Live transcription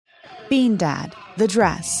Bean Dad, The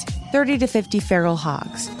Dress, 30 to 50 Feral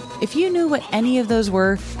Hogs. If you knew what any of those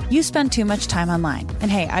were, you spend too much time online.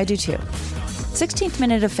 And hey, I do too. 16th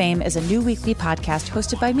Minute of Fame is a new weekly podcast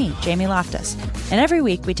hosted by me, Jamie Loftus. And every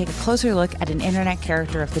week we take a closer look at an internet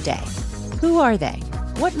character of the day. Who are they?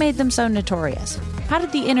 What made them so notorious? How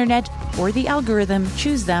did the internet or the algorithm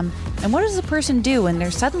choose them? And what does a person do when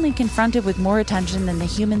they're suddenly confronted with more attention than the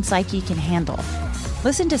human psyche can handle?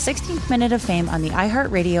 Listen to 16th Minute of Fame on the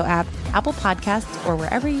iHeartRadio app, Apple Podcasts, or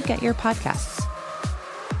wherever you get your podcasts.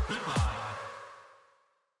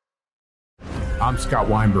 I'm Scott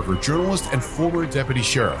Weinberger, journalist and former deputy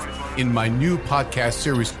sheriff. In my new podcast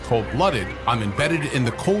series, Cold-Blooded, I'm embedded in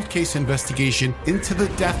the cold case investigation into the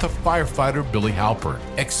death of firefighter Billy Halpern.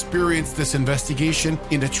 Experience this investigation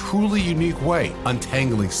in a truly unique way,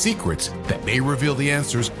 untangling secrets that may reveal the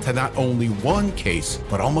answers to not only one case,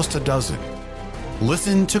 but almost a dozen.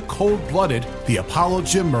 Listen to Cold-Blooded, The Apollo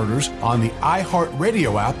Gym Murders on the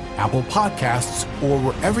iHeartRadio app, Apple Podcasts, or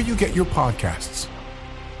wherever you get your podcasts.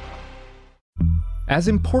 As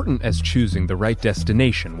important as choosing the right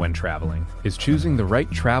destination when traveling is choosing the right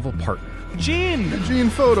travel partner. Gene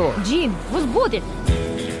Fodor. Gene, was good.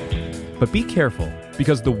 But be careful,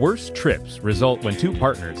 because the worst trips result when two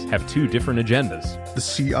partners have two different agendas. The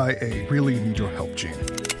CIA really need your help, Gene.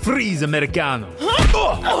 Freeze, Americano.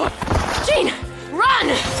 Gene, run!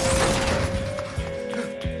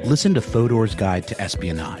 Listen to Fodor's Guide to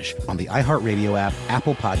Espionage on the iHeartRadio app,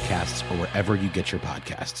 Apple Podcasts, or wherever you get your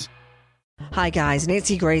podcasts. Hi guys,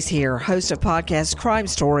 Nancy Grace here, host of podcast Crime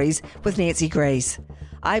Stories with Nancy Grace.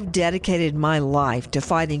 I've dedicated my life to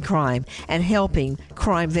fighting crime and helping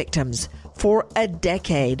crime victims. For a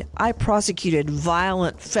decade, I prosecuted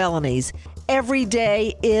violent felonies. Every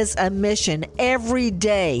day is a mission. Every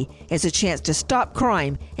day is a chance to stop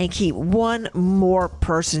crime and keep one more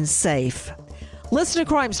person safe. Listen to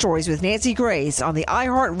Crime Stories with Nancy Grace on the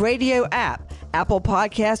iHeartRadio app, Apple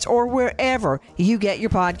Podcasts, or wherever you get your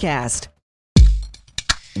podcast.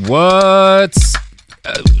 What's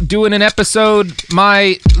doing an episode,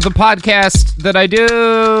 the podcast that I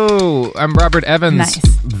do. I'm Robert Evans. Nice.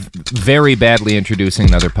 Very badly introducing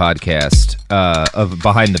another podcast of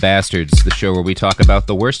Behind the Bastards, the show where we talk about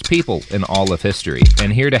the worst people in all of history.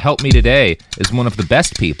 And here to help me today is one of the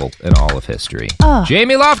best people in all of history. Oh.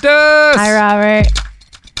 Jamie Loftus. Hi, Robert.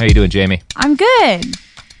 How you doing, Jamie? I'm good.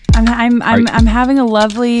 I'm having a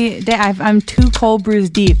lovely day. I'm 2 cold brews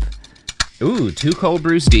deep. Ooh, 2 cold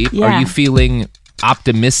brews deep. Yeah. Are you feeling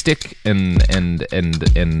optimistic and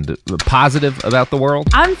positive about the world?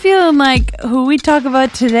 I'm feeling like who we talk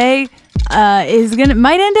about today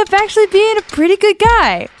might end up actually being a pretty good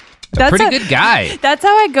guy. Good guy. That's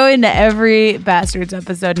how I go into every Bastards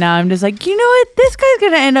episode now. I'm just like, you know what? This guy's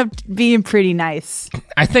going to end up being pretty nice.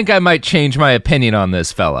 I think I might change my opinion on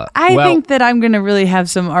this fella. I think that I'm going to really have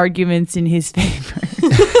some arguments in his favor.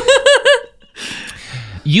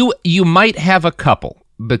 You might have a couple,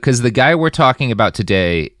 because the guy we're talking about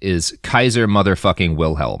today is Kaiser motherfucking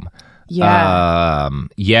Wilhelm. Yeah.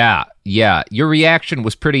 Yeah. Your reaction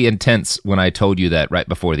was pretty intense when I told you that right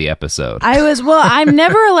before the episode. I'm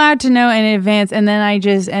never allowed to know in advance, and then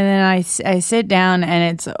I sit down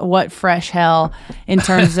and it's what fresh hell in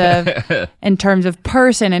terms of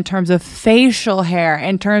person, in terms of facial hair,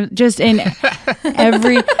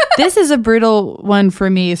 this is a brutal one for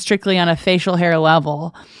me, strictly on a facial hair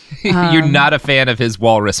level. You're not a fan of his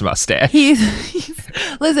walrus mustache.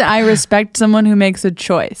 Listen, I respect someone who makes a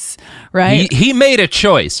choice, right? He made a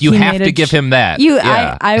choice. You have to give him that.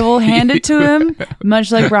 I will hand it to him,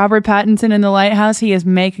 much like Robert Pattinson in The Lighthouse. He is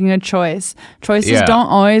making a choice. Choices don't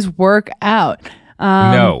always work out.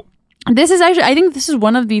 No. This is actually, I think this is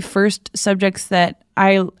one of the first subjects that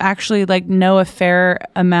I actually know a fair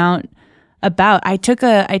amount about. I took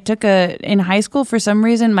in high school, for some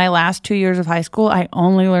reason, my last 2 years of high school, I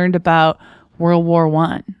only learned about World War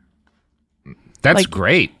I. That's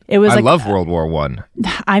great. It was I love World War I.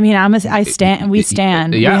 I mean, we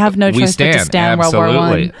stand. Yeah, we have no choice but to stand absolutely. World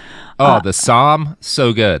War I. Oh, the Somme,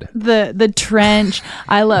 so good. The trench,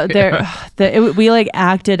 I love. We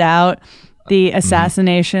acted out the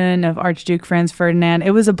assassination of Archduke Franz Ferdinand.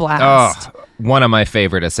 It was a blast. Oh, one of my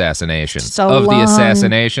favorite assassinations. So of long. the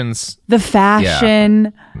assassinations. The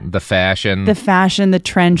fashion. Yeah. The fashion. The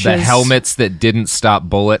trenches. The helmets that didn't stop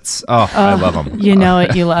bullets. Oh, I love them. You know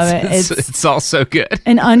it. You love it. It's all so good.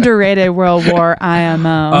 An underrated World War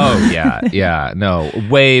IMO. Oh, yeah. Yeah. No,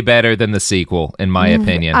 way better than the sequel, in my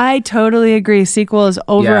opinion. I totally agree. Sequel is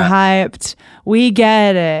overhyped. Yeah. We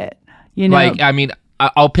get it. You know,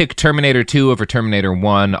 I'll pick Terminator 2 over Terminator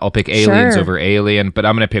 1. I'll pick Aliens Sure. over Alien, but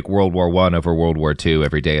I'm going to pick World War I over World War II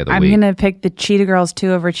every day of the I'm week. going to pick the Cheetah Girls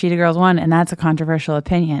 2 over Cheetah Girls 1, and that's a controversial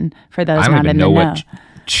opinion for those I don't not even in know the know. what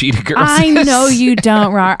Cheetah Girls I is. know you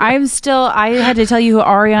don't, Rar. I had to tell you who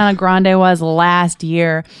Ariana Grande was last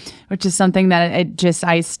year, which is something that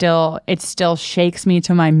it still shakes me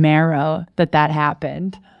to my marrow that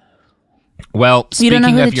happened. Well, You speaking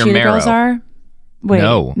don't know who of the your Cheetah marrow, Girls are? Wait,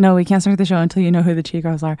 No. we can't start the show until you know who the Cheetah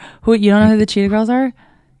Girls are. You don't know who the Cheetah Girls are?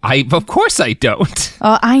 of course I don't.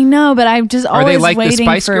 Oh, I know, but I'm just Are always they like the waiting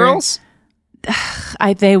Spice for, Girls?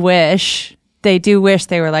 They wish. They do wish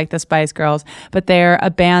they were like the Spice Girls, but they're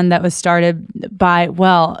a band that was started by,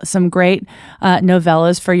 some great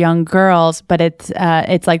novellas for young girls, but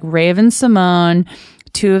it's like Raven Simone,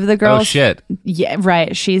 two of the girls. Oh, shit. Yeah,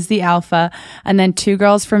 right. She's the alpha. And then two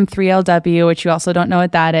girls from 3LW, which you also don't know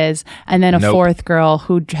what that is. And then a Nope. fourth girl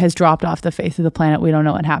who has dropped off the face of the planet. We don't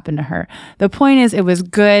know what happened to her. The point is, it was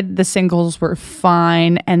good. The singles were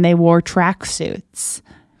fine, and they wore tracksuits.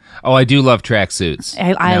 Oh, I do love tracksuits.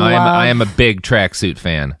 I am a big tracksuit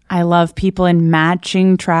fan. I love people in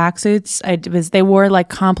matching tracksuits. They wore like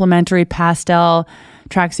complimentary pastel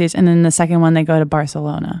tracksuits, and then the second one they go to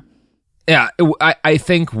Barcelona. Yeah, I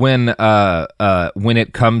think when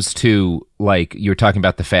it comes to, like, you're talking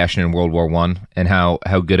about the fashion in World War I and how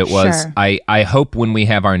good it was, Sure. I hope when we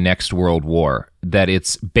have our next World War that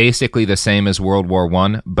it's basically the same as World War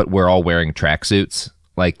I, but we're all wearing tracksuits.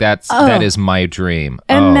 Like, that is my dream.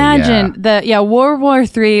 Imagine World War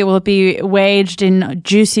III will be waged in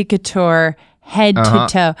juicy couture, head to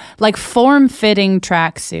toe, like form-fitting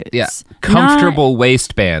tracksuits. Yeah, comfortable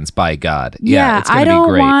waistbands, by God. Yeah, it's gonna I don't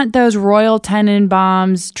be great. want those Royal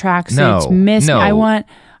Tenenbaums tracksuits. No. I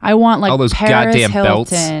want like all those Paris goddamn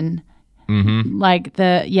belts. Hilton. Like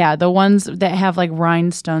the ones that have like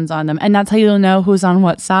rhinestones on them, and that's how you'll know who's on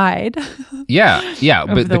what side. Yeah,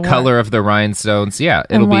 but the war. color of the rhinestones,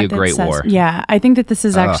 it'll be a great war. Yeah, I think that this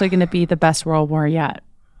is actually going to be the best World War yet.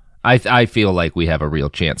 I feel like we have a real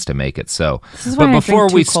chance to make it. So, This is why I before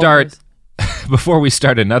drink we 2 start, Culvers. before we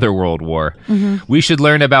start another World War, we should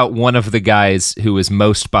learn about one of the guys who is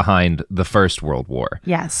most behind the First World War.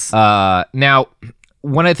 Yes. Now,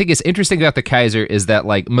 what I think is interesting about the Kaiser is that,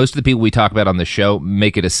 like, most of the people we talk about on the show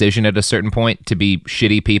make a decision at a certain point to be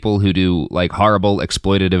shitty people who do, like, horrible,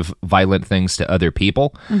 exploitative, violent things to other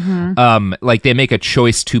people. Like, they make a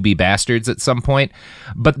choice to be bastards at some point.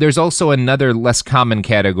 But there's also another less common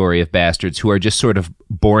category of bastards who are just sort of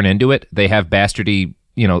born into it. They have bastardy,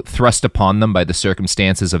 thrust upon them by the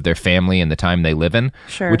circumstances of their family and the time they live in,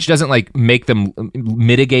 Sure. which doesn't like make them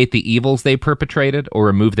mitigate the evils they perpetrated or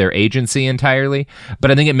remove their agency entirely.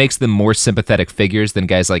 But I think it makes them more sympathetic figures than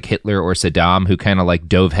guys like Hitler or Saddam, who kind of like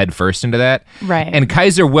dove headfirst into that. Right. And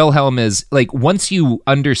Kaiser Wilhelm is like, once you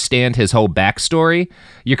understand his whole backstory,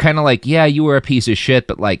 you're kind of like, yeah, you were a piece of shit,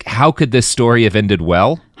 but like, how could this story have ended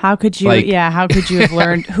well? How could you? How could you have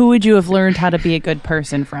learned? Who would you have learned how to be a good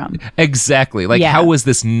person from? Exactly. Like, how was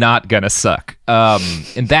this not gonna suck?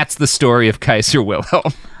 And that's the story of Kaiser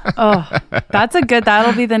Wilhelm.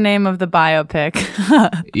 That'll be the name of the biopic.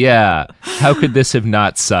 Yeah. How could this have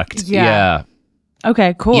not sucked? Yeah.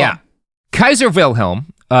 Okay, cool. Yeah. Kaiser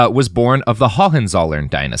Wilhelm was born of the Hohenzollern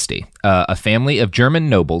dynasty, a family of German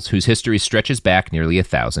nobles whose history stretches back nearly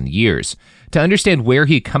 1,000 years. To understand where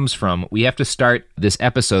he comes from, we have to start this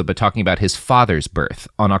episode by talking about his father's birth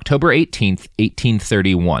on October 18th,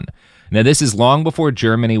 1831. Now, this is long before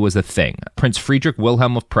Germany was a thing. Prince Friedrich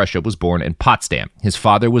Wilhelm of Prussia was born in Potsdam. His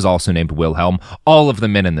father was also named Wilhelm. All of the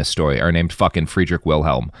men in this story are named fucking Friedrich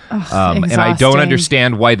Wilhelm. And I don't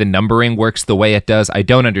understand why the numbering works the way it does. I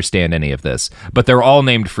don't understand any of this. But they're all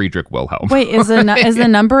named Friedrich Wilhelm. Wait, is the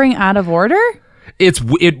numbering out of order? It's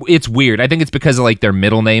weird. I think it's because of like their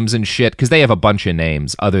middle names and shit, because they have a bunch of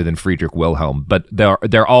names other than Friedrich Wilhelm, but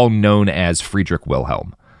they're all known as Friedrich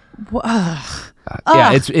Wilhelm.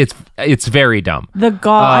 Yeah, it's very dumb. The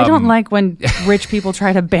gall. I don't like when rich people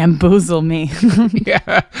try to bamboozle me.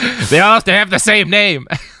 Yeah, they all have to have the same name.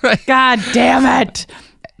 God damn it.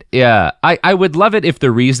 Yeah, I would love it if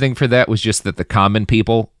the reasoning for that was just that the common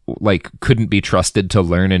people like couldn't be trusted to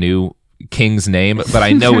learn a new king's name, but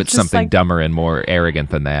I know it's something dumber and more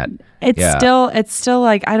arrogant than that. It's still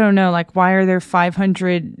like, I don't know, like, why are there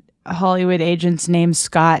 500 Hollywood agents named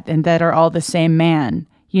Scott and that are all the same man?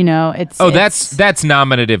 That's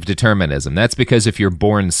nominative determinism. That's because if you're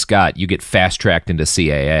born Scott, you get fast-tracked into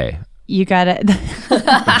CAA. You got it.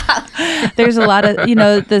 There's a lot of,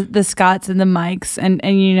 the Scotts and the Mikes, and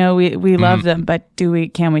we love them, but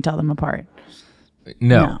can we tell them apart?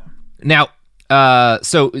 No. Now,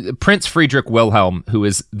 So Prince Friedrich Wilhelm, who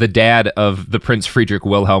is the dad of the Prince Friedrich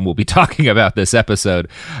Wilhelm we'll be talking about this episode,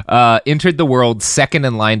 entered the world second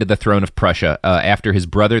in line to the throne of Prussia after his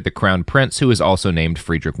brother, the Crown Prince, who is also named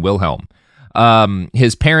Friedrich Wilhelm.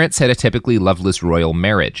 His parents had a typically loveless royal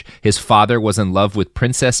marriage. His father was in love with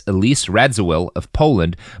Princess Elise Radziwill of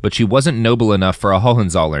Poland, but she wasn't noble enough for a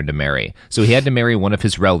Hohenzollern to marry. So he had to marry one of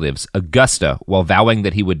his relatives, Augusta, while vowing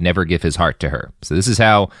that he would never give his heart to her. So this is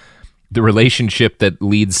how the relationship that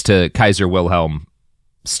leads to Kaiser Wilhelm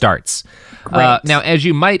starts. Now, as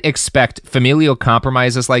you might expect, familial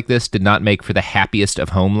compromises like this did not make for the happiest of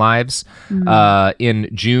home lives. In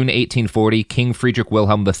June 1840, King Friedrich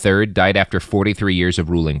Wilhelm III died after 43 years of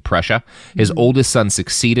ruling Prussia. His oldest son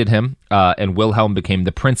succeeded him, and Wilhelm became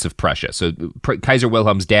the Prince of Prussia. So Kaiser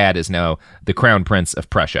Wilhelm's dad is now the Crown Prince of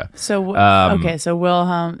Prussia. So so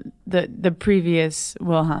Wilhelm, the previous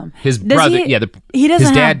Wilhelm, his brother, he doesn't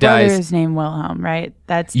his dad have brother's dies. name Wilhelm, right?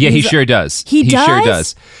 He sure does. He does? Sure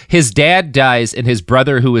does. His dad dies, and his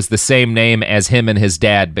brother, who is the same name as him and his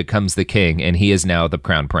dad, becomes the king, and he is now the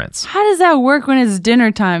crown prince. How does that work when it's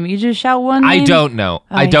dinner time? You just shout one name? I don't know.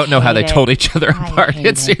 I don't know how they told each other apart.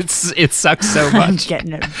 It sucks so much. I'm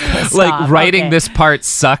getting it pissed like off. writing this part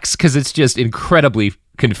sucks because it's just incredibly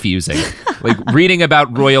confusing. Like reading about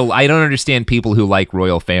I don't understand people who like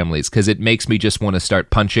royal families because it makes me just want to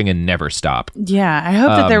start punching and never stop. Yeah, I hope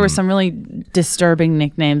that there were some really disturbing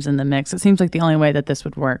nicknames in the mix. It seems like the only way that this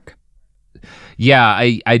would work. Yeah,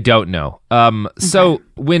 I don't know. So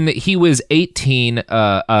when he was 18,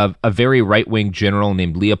 a very right-wing general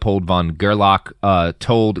named Leopold von Gerlach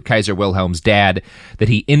told Kaiser Wilhelm's dad that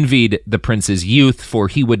he envied the prince's youth, for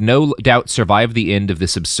he would no doubt survive the end of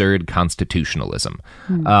this absurd constitutionalism.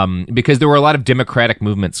 Because there were a lot of democratic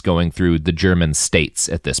movements going through the German states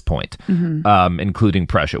at this point, including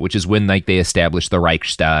Prussia, which is when they established the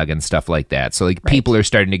Reichstag and stuff like that. So people are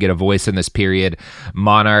starting to get a voice in this period.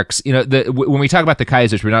 Monarchs, when we talk about the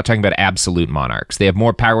Kaisers, we're not talking about absolute monarchs. They have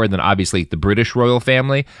more power than obviously the British royal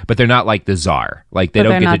family, but they're not like the Tsar. Like they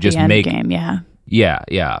don't get to just make game.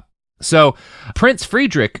 Yeah. So Prince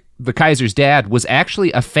Friedrich, the Kaiser's dad, was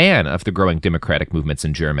actually a fan of the growing democratic movements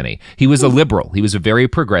in Germany. He was a liberal. He was a very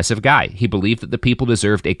progressive guy. He believed that the people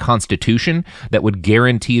deserved a constitution that would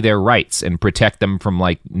guarantee their rights and protect them from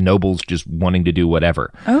nobles just wanting to do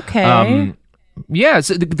whatever. Okay. Yeah,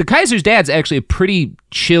 so the Kaiser's dad's actually a pretty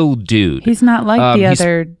chill dude. He's not like the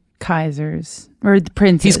other Kaisers or the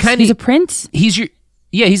princes. He's a prince? He's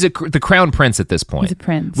the crown prince at this point. He's a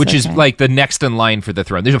prince. Which is like the next in line for the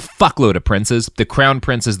throne. There's a fuckload of princes. The crown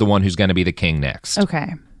prince is the one who's going to be the king next.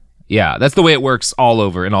 Okay. Yeah, that's the way it works all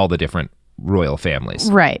over in all the different royal families.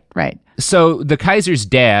 Right. So the Kaiser's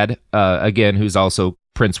dad, again, who's also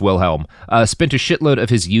Prince Wilhelm, spent a shitload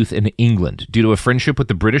of his youth in England due to a friendship with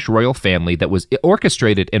the British royal family that was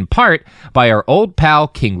orchestrated in part by our old pal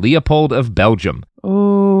King Leopold of Belgium.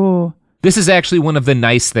 Oh. This is actually one of the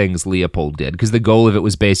nice things Leopold did, because the goal of it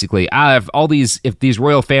was basically, if these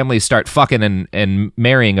royal families start fucking and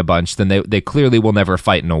marrying a bunch, then they clearly will never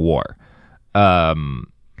fight in a war.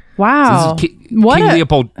 Wow. So King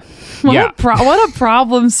Leopold. What a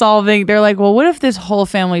problem solving. They're like, well, what if this whole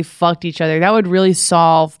family fucked each other? That would really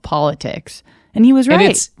solve politics. And he was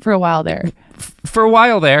right for a while there. For a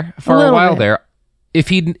while there. If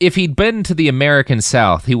he'd been to the American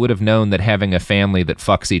South, he would have known that having a family that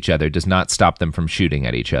fucks each other does not stop them from shooting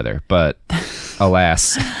at each other. But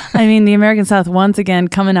alas. I mean, the American South, once again,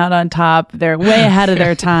 coming out on top. They're way ahead of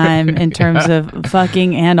their time in terms of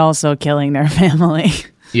fucking and also killing their family.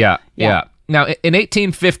 Yeah. Now, in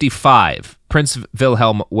 1855, Prince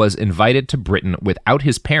Wilhelm was invited to Britain without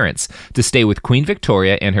his parents to stay with Queen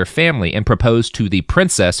Victoria and her family and propose to the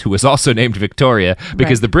princess, who was also named Victoria,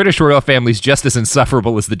 because the British royal family is just as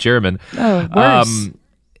insufferable as the German. Oh, worse.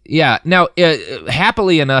 Yeah. Now,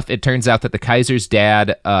 happily enough, it turns out that the Kaiser's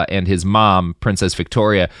dad and his mom, Princess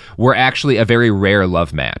Victoria, were actually a very rare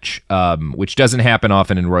love match, which doesn't happen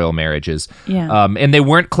often in royal marriages. Yeah. And they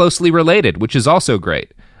weren't closely related, which is also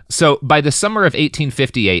great. So by the summer of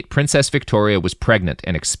 1858, Princess Victoria was pregnant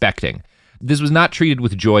and expecting. This was not treated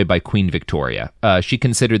with joy by Queen Victoria. She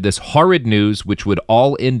considered this horrid news, which would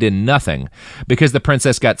all end in nothing, because the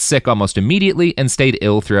princess got sick almost immediately and stayed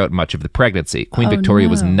ill throughout much of the pregnancy. Queen Victoria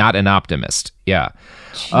was not an optimist. Yeah.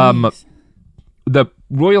 The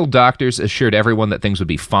royal doctors assured everyone that things would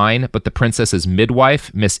be fine, but the princess's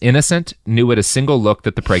midwife, Miss Innocent, knew at a single look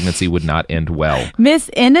that the pregnancy would not end well. Miss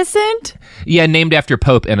Innocent? Yeah, named after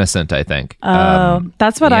Pope Innocent, I think. Oh,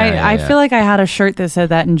 that's what I feel like I had a shirt that said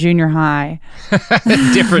that in junior high.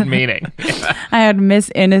 Different meaning. I had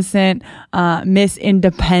Miss Innocent, Miss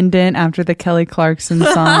Independent after the Kelly Clarkson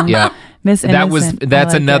song. Yeah. Miss Innocent.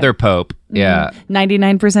 That's another pope. Yeah.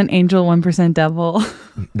 99% angel, 1% devil.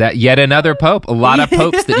 That yet another pope. A lot of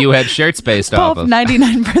popes that you had shirts based off Pope, of.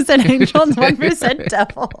 99% angel, 1%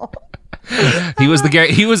 devil.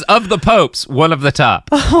 He was of the popes, one of the top.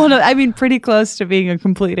 Oh, no, I mean, pretty close to being a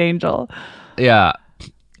complete angel. Yeah.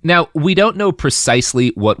 Now, we don't know precisely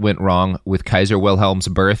what went wrong with Kaiser Wilhelm's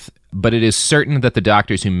birth, but it is certain that the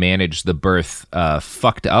doctors who managed the birth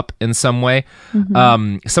fucked up in some way.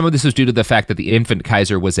 Some of this was due to the fact that the infant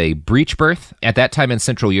Kaiser was a breech birth. At that time in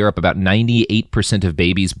Central Europe, about 98% of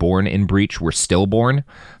babies born in breech were stillborn.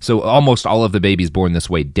 So almost all of the babies born this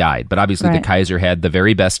way died. But obviously the Kaiser had the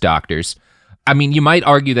very best doctors. I mean, you might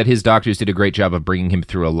argue that his doctors did a great job of bringing him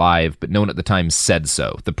through alive, but no one at the time said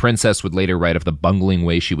so. The princess would later write of the bungling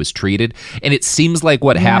way she was treated, and it seems like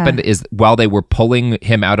what happened is while they were pulling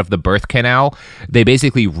him out of the birth canal, they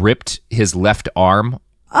basically ripped his left arm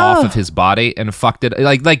off of his body and fucked it.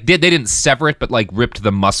 They didn't sever it, but like ripped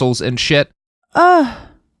the muscles and shit.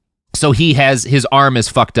 So his arm is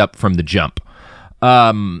fucked up from the jump.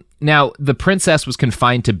 Now, the princess was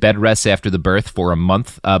confined to bed rest after the birth for a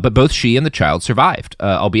month, but both she and the child survived,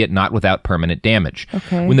 albeit not without permanent damage.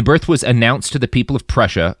 Okay. When the birth was announced to the people of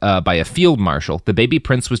Prussia by a field marshal, the baby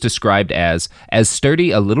prince was described as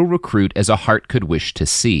sturdy a little recruit as a heart could wish to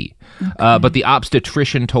see. But the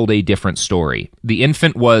obstetrician told a different story. The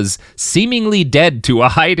infant was seemingly dead to a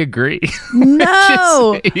high degree.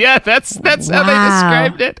 No! That's how they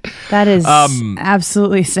described it. That is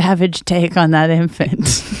absolutely savage take on that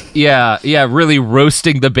infant. Yeah, really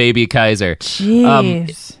roasting the baby Kaiser.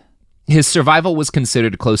 Jeez. His survival was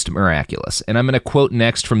considered close to miraculous, and I'm going to quote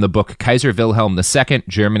next from the book Kaiser Wilhelm II,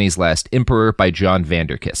 Germany's Last Emperor by John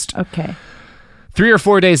Vanderkiste. Okay. 3 or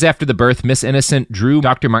 4 days after the birth, Miss Innocent drew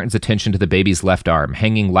Dr. Martin's attention to the baby's left arm,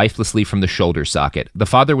 hanging lifelessly from the shoulder socket. The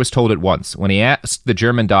father was told at once. When he asked the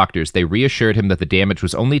German doctors, they reassured him that the damage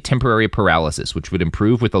was only temporary paralysis, which would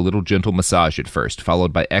improve with a little gentle massage at first,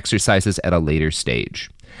 followed by exercises at a later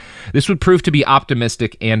stage. This would prove to be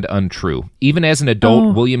optimistic and untrue. Even as an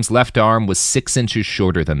adult, William's left arm was 6 inches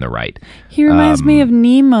shorter than the right. He reminds me of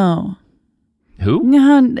Nemo. Who?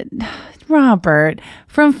 No, Robert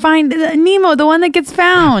from Nemo, the one that gets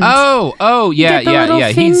found.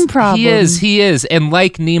 Yeah. Fin problem. He is. And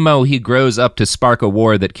like Nemo, he grows up to spark a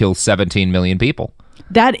war that kills 17 million people.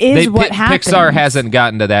 That is what happens. Pixar hasn't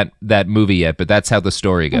gotten to that movie yet, but that's how the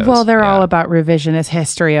story goes. Well, they're all about revisionist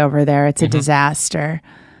history over there. It's a disaster.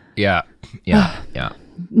 Yeah.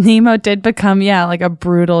 Nemo did become, like a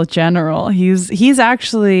brutal general. He's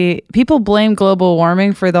actually, people blame global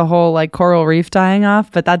warming for the whole like coral reef dying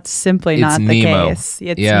off, but that's simply not the case.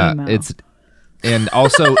 It's Nemo. And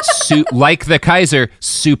also like the Kaiser,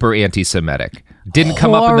 super anti-Semitic. Didn't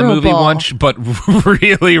come up in the movie once, but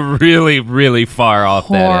really, really, really far off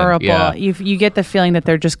horrible. that end. You get the feeling that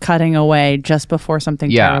they're just cutting away just before something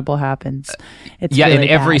terrible happens. It's really in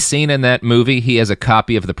every bad. scene in that movie, he has a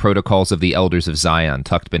copy of the Protocols of the Elders of Zion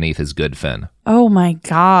tucked beneath his good fin. Oh my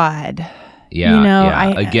God.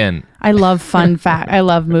 Yeah, again. I love fun fact. I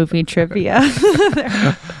love movie trivia.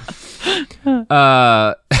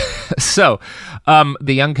 So,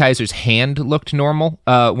 the young Kaiser's hand looked normal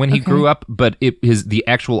when he grew up, but the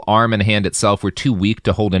actual arm and hand itself were too weak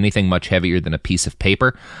to hold anything much heavier than a piece of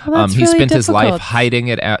paper. Well, he really spent his life difficult. hiding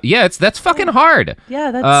it out. Yeah, that's fucking hard.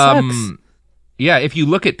 Yeah, that sucks. Yeah, if you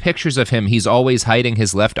look at pictures of him, he's always hiding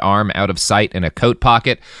his left arm out of sight in a coat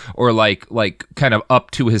pocket or like kind of up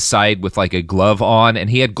to his side with like a glove on, and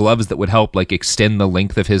he had gloves that would help like extend the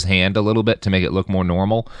length of his hand a little bit to make it look more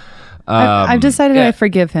normal. I've decided I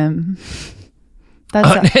forgive him.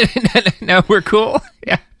 Now we're cool.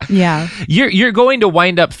 Yeah. You're going to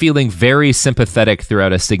wind up feeling very sympathetic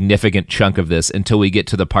throughout a significant chunk of this until we get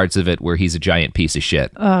to the parts of it where he's a giant piece of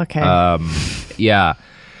shit. Okay. Yeah.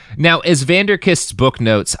 Now, as Vanderkiste's book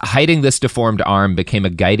notes, hiding this deformed arm became a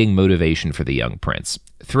guiding motivation for the young prince.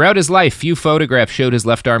 Throughout his life, few photographs showed his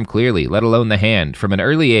left arm clearly, let alone the hand. From an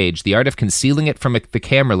early age, the art of concealing it from the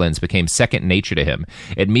camera lens became second nature to him.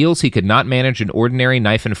 At meals, he could not manage an ordinary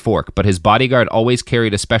knife and fork, but his bodyguard always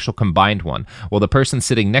carried a special combined one, while the person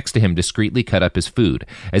sitting next to him discreetly cut up his food.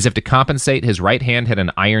 As if to compensate, his right hand had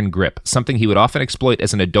an iron grip, something he would often exploit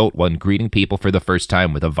as an adult when greeting people for the first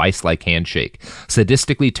time with a vice-like handshake,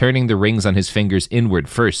 sadistically turning the rings on his fingers inward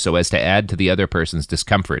first so as to add to the other person's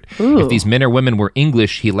discomfort. Ooh. If these men or women were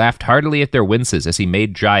English, he laughed heartily at their winces as he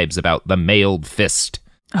made jibes about the mailed fist.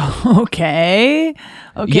 Okay.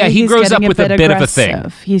 Yeah, he grows up with a bit of a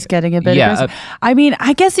thing. He's getting a bit aggressive. I mean,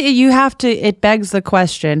 I guess it begs the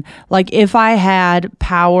question, like, if I had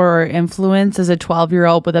power or influence as a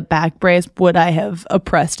 12-year-old with a back brace, would I have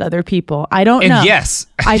oppressed other people? I don't know. And yes.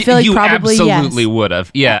 I feel like you probably absolutely yes. would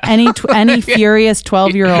have. Yeah. Any furious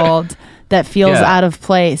 12-year-old that feels out of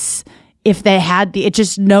place, if they had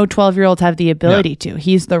just no 12-year-olds have the ability to.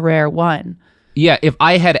 He's the rare one. Yeah, if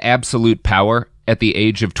I had absolute power at the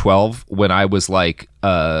age of 12, when I was like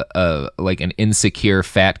an insecure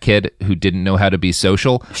fat kid who didn't know how to be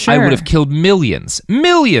social, sure. I would have killed millions.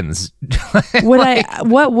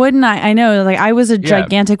 What wouldn't I? I know, like, I was a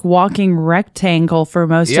gigantic walking rectangle for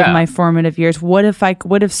most of my formative years. What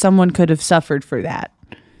if someone could have suffered for that?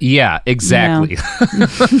 Yeah, exactly.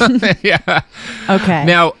 Yeah. Okay.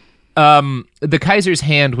 Now, the Kaiser's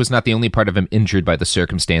hand was not the only part of him injured by the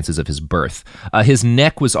circumstances of his birth. His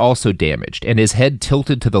neck was also damaged, and his head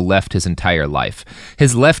tilted to the left his entire life.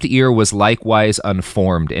 His left ear was likewise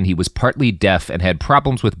unformed, and he was partly deaf and had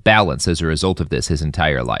problems with balance as a result of this his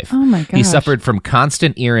entire life. Oh my gosh. He suffered from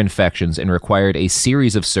constant ear infections and required a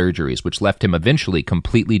series of surgeries, which left him eventually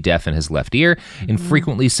completely deaf in his left ear and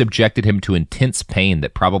frequently subjected him to intense pain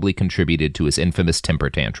that probably contributed to his infamous temper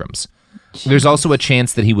tantrums. Jeez. There's also a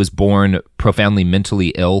chance that he was born profoundly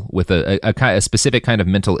mentally ill with a specific kind of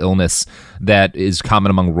mental illness that is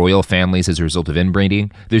common among royal families as a result of inbreeding.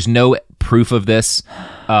 There's no proof of this.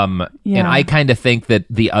 And I kind of think that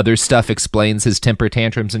the other stuff explains his temper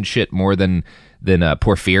tantrums and shit more than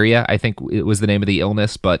porphyria, I think it was the name of the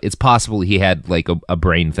illness. But it's possible he had like a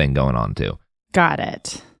brain thing going on too. Got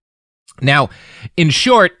it. Now, in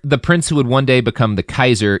short, the prince who would one day become the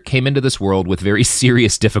Kaiser came into this world with very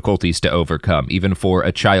serious difficulties to overcome, even for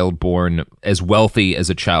a child born as wealthy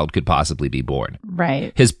as a child could possibly be born.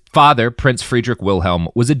 Right. His father, Prince Friedrich Wilhelm,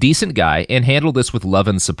 was a decent guy and handled this with love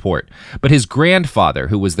and support. But his grandfather,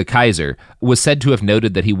 who was the Kaiser, was said to have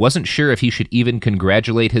noted that he wasn't sure if he should even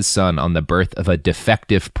congratulate his son on the birth of a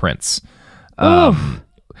defective prince.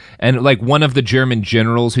 And like one of the German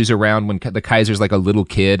generals who's around when the Kaiser's like a little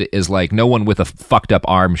kid is like, no one with a fucked up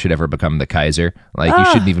arm should ever become the Kaiser. Like you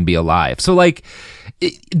shouldn't even be alive. So like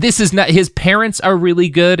this is not, his parents are really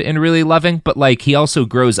good and really loving, but like he also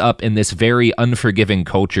grows up in this very unforgiving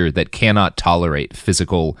culture that cannot tolerate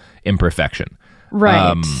physical imperfection.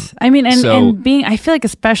 Right. I mean, and being, I feel like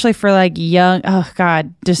especially for like young,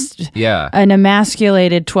 an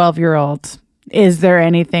emasculated 12-year-old. Is there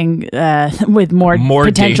anything with more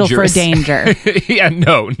potential dangerous. For danger? Yeah,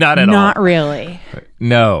 no, not at all. Not really.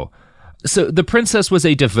 No. So the princess was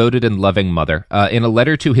a devoted and loving mother. In a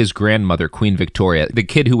letter to his grandmother, Queen Victoria, the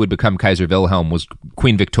kid who would become Kaiser Wilhelm was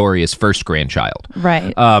Queen Victoria's first grandchild.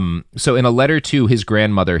 Right. So in a letter to his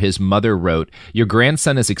grandmother, his mother wrote, "Your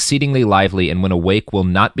grandson is exceedingly lively and when awake will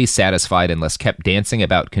not be satisfied unless kept dancing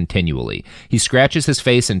about continually. He scratches his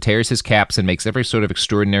face and tears his caps and makes every sort of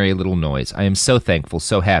extraordinary little noise. I am so thankful,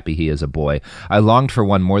 so happy he is a boy. I longed for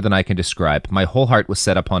one more than I can describe. My whole heart was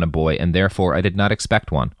set upon a boy, and therefore I did not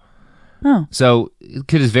expect one." Oh. So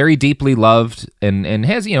kid is very deeply loved and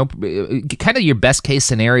has, kind of your best case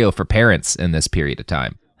scenario for parents in this period of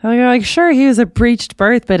time. You're like, sure, he was a breached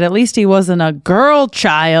birth, but at least he wasn't a girl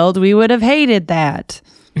child. We would have hated that.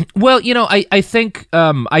 Well, I think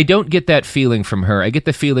I don't get that feeling from her. I get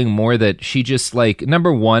the feeling more that she just like,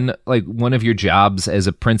 number one, like one of your jobs as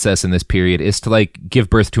a princess in this period is to like give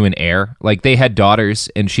birth to an heir. Like they had daughters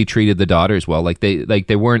and she treated the daughters well. Like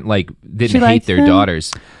they weren't like, didn't hate their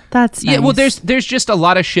daughters. That's nice. Yeah, well, there's just a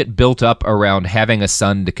lot of shit built up around having a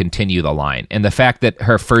son to continue the line, and the fact that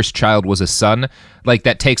her first child was a son, like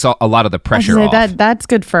that takes a lot of the pressure off. That's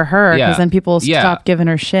good for her because then people stop giving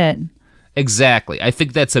her shit. Exactly. I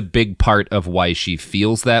think that's a big part of why she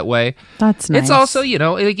feels that way. That's nice. It's also,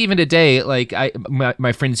 like even today, like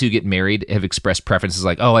my friends who get married have expressed preferences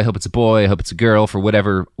like, oh, I hope it's a boy, I hope it's a girl, for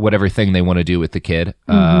whatever thing they want to do with the kid.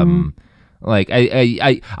 Like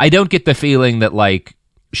I don't get the feeling that like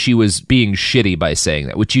she was being shitty by saying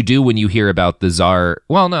that, which you do when you hear about the Tsar.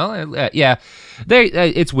 Well, no,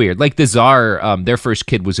 it's weird. Like the Tsar, their first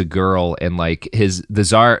kid was a girl, and like the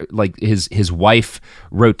Tsar, like his wife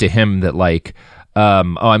wrote to him that like,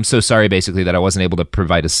 oh, I'm so sorry, basically, that I wasn't able to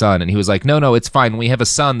provide a son. And he was like, no, it's fine. We have a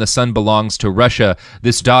son. The son belongs to Russia.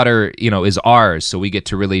 This daughter, is ours. So we get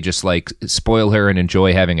to really just like spoil her and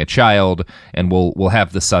enjoy having a child, and we'll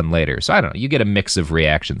have the son later. So I don't know. You get a mix of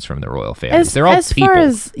reactions from the royal family. They're all people.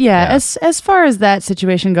 As far as that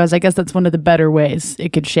situation goes, I guess that's one of the better ways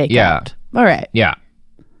it could shake out. All right. Yeah.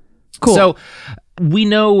 Cool. So We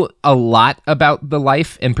know a lot about the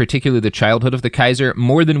life, and particularly the childhood of the Kaiser,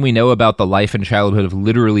 more than we know about the life and childhood of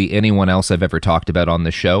literally anyone else I've ever talked about on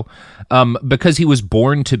the show, because he was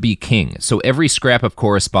born to be king. So every scrap of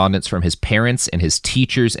correspondence from his parents and his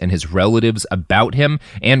teachers and his relatives about him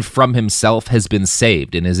and from himself has been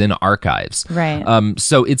saved and is in archives. Right.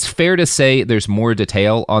 So it's fair to say there's more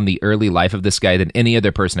detail on the early life of this guy than any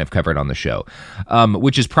other person I've covered on the show,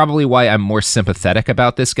 which is probably why I'm more sympathetic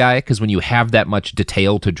about this guy, because when you have that much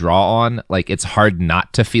detail to draw on, like, it's hard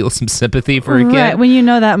not to feel some sympathy for a kid. Right, when you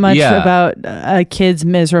know that much about a kid's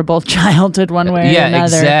miserable childhood one way or another. Yeah,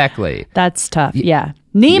 exactly. That's tough. Yeah.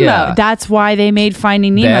 Nemo. That's why they made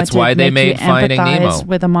Finding Nemo. That's why they made Finding Nemo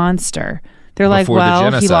with a monster. They're like, Before the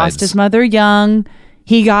well, he lost genocides. his mother young.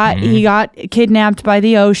 He got kidnapped by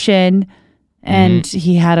the ocean, and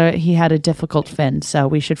he had a difficult fin. So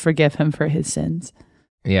we should forgive him for his sins.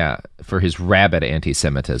 Yeah, for his rabid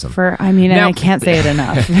anti-Semitism. And I can't say it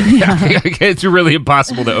enough. It's really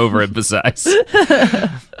impossible to overemphasize.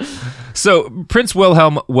 So Prince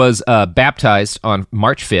Wilhelm was baptized on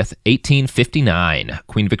March 5th, 1859.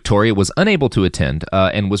 Queen Victoria was unable to attend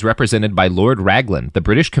and was represented by Lord Raglan, the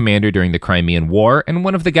British commander during the Crimean War and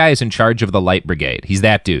one of the guys in charge of the Light Brigade. He's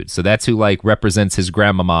that dude. So that's who represents his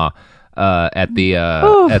grandmama at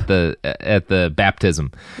the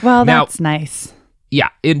baptism. Well, that's nice. Yeah,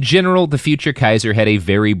 in general, the future Kaiser had a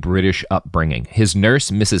very British upbringing. His nurse,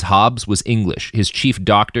 Mrs. Hobbs, was English. His chief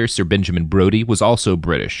doctor, Sir Benjamin Brodie, was also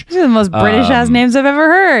British. These are the most British-ass names I've ever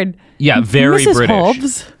heard. Yeah, very Mrs. British.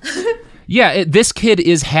 Hobbs. Yeah, this kid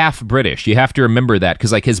is half British. You have to remember that,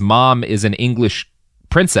 because his mom is an English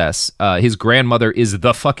princess. His grandmother is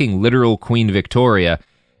the fucking literal Queen Victoria,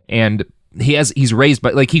 and he's raised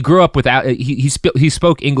by, he grew up without, he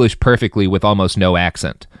spoke English perfectly with almost no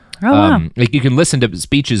accent. Oh, wow. You can listen to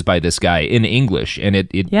speeches by this guy in English, and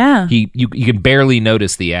you can barely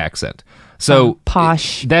notice the accent. So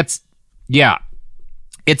posh.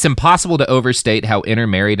 It's impossible to overstate how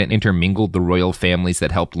intermarried and intermingled the royal families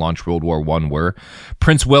that helped launch World War I were.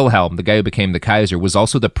 Prince Wilhelm, the guy who became the Kaiser, was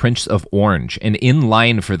also the Prince of Orange and in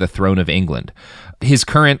line for the throne of England. His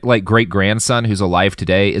current great-grandson, who's alive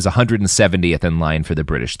today, is 170th in line for the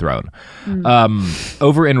British throne.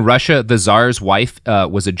 Over in Russia, the Tsar's wife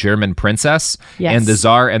was a German princess, and the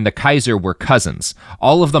Tsar and the Kaiser were cousins.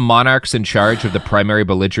 All of the monarchs in charge of the primary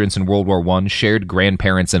belligerents in World War I shared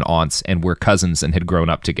grandparents and aunts and were cousins and had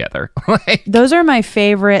grown up together. Those are my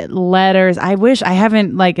favorite letters. I wish I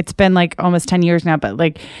haven't, it's been almost 10 years now, but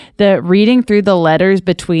the reading through the letters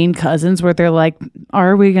between cousins where they're like,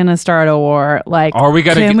 are we going to start a war? Are we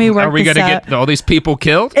gonna get all these people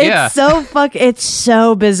killed? It's it's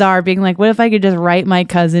so bizarre being like, what if I could just write my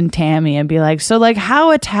cousin Tammy and be like, so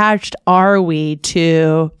how attached are we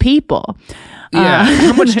to people? Yeah.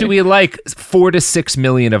 How much do we like 4 to 6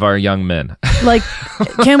 million of our young men?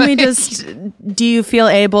 Can we just, do you feel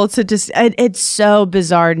able to just, it's so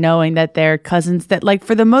bizarre knowing that they're cousins that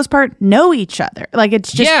for the most part know each other.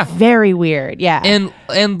 It's just very weird. Yeah.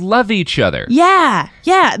 And love each other. Yeah.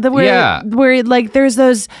 Yeah. Where there's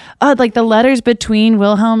those, the letters between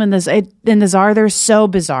Wilhelm and the Tsar, they're so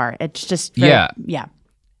bizarre. It's just, yeah.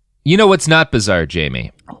 You know what's not bizarre,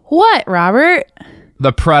 Jamie? What, Robert?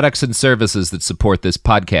 The products and services that support this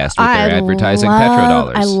podcast with their advertising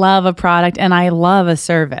petrodollars. I love a product and I love a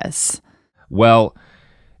service. Well,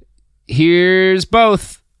 here's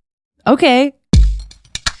both. Okay.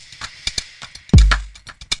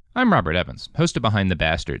 I'm Robert Evans, host of Behind the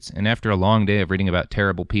Bastards, and after a long day of reading about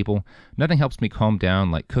terrible people, nothing helps me calm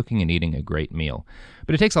down like cooking and eating a great meal.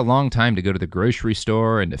 But it takes a long time to go to the grocery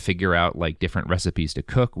store and to figure out different recipes to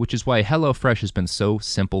cook, which is why HelloFresh has been so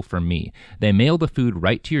simple for me. They mail the food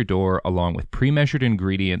right to your door along with pre-measured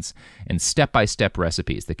ingredients and step-by-step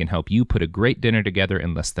recipes that can help you put a great dinner together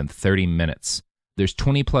in less than 30 minutes. There's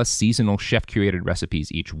 20-plus seasonal chef-curated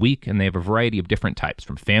recipes each week, and they have a variety of different types,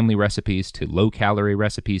 from family recipes to low-calorie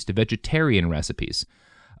recipes to vegetarian recipes.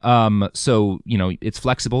 So, it's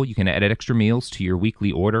flexible. You can add extra meals to your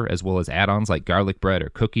weekly order, as well as add-ons like garlic bread or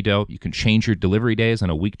cookie dough. You can change your delivery days on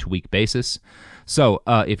a week-to-week basis. So,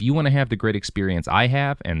 if you want to have the great experience I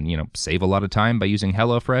have and, save a lot of time by using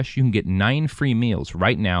HelloFresh, you can get 9 free meals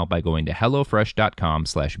right now by going to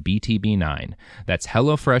HelloFresh.com/BTB9. That's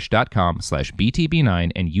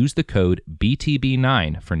HelloFresh.com/BTB9 and use the code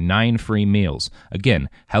BTB9 for 9 free meals. Again,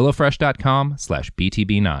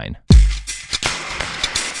 HelloFresh.com/BTB9.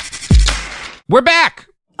 We're back!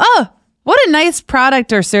 Oh, what a nice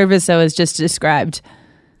product or service I was just described.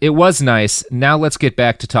 It was nice. Now let's get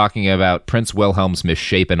back to talking about Prince Wilhelm's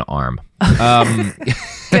misshapen arm.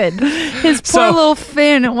 Good. His poor little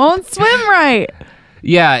fin won't swim right.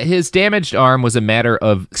 Yeah, his damaged arm was a matter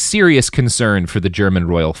of serious concern for the German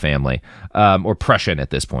royal family, or Prussian at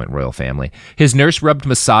this point, royal family. His nurse rubbed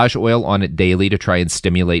massage oil on it daily to try and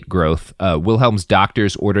stimulate growth. Wilhelm's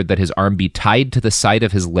doctors ordered that his arm be tied to the side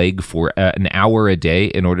of his leg for an hour a day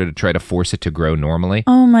in order to try to force it to grow normally.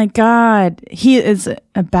 Oh my God. He is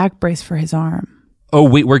a back brace for his arm. Oh,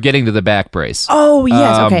 we're getting to the back brace. Oh,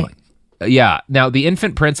 yes. Okay. Yeah. Now, the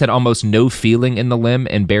infant prince had almost no feeling in the limb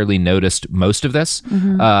and barely noticed most of this.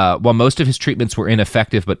 While most of his treatments were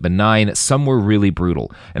ineffective but benign, some were really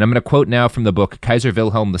brutal. And I'm going to quote now from the book Kaiser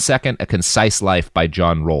Wilhelm II, A Concise Life by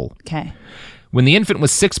John Roll. Okay. When the infant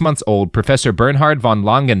was 6 months old, Professor Bernhard von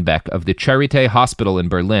Langenbeck of the Charité Hospital in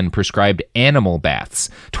Berlin prescribed animal baths.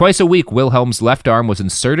 Twice a week, Wilhelm's left arm was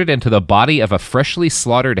inserted into the body of a freshly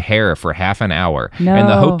slaughtered hare for half an hour, in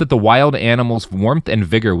the hope that the wild animal's warmth and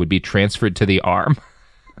vigor would be transferred to the arm.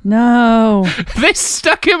 No. They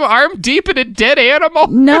stuck him arm deep in a dead animal?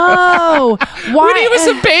 No. Why? When he was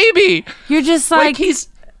a baby. You're just like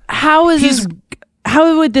how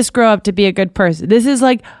would this grow up to be a good person? This is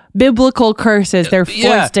like biblical curses they're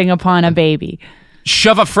foisting upon a baby.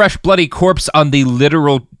 Shove a fresh bloody corpse on the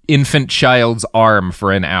literal infant child's arm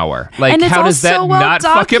for an hour. Like, and it's how does that so well not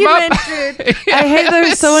fuck him up? Yes. I hate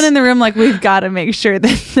there's someone in the room like, we've got to make sure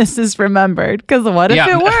that this is remembered, because what if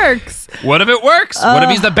it works? What if it works? What if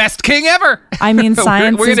he's the best king ever? I mean,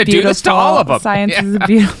 science we're is gonna beautiful. Do this to all of them. Science is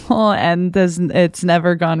beautiful, and it's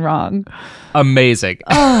never gone wrong. Amazing.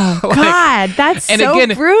 Oh, God, that's so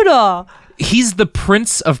brutal. He's the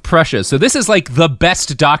Prince of Prussia. So this is like the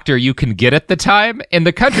best doctor you can get at the time. And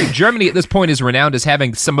the country, Germany at this point, is renowned as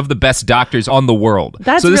having some of the best doctors on the world.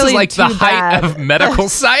 That's so this really is like the height bad. of medical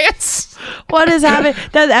science. What is happening?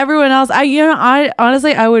 That everyone else, I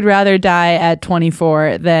honestly, I would rather die at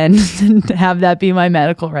 24 than have that be my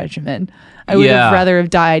medical regimen. I would have rather have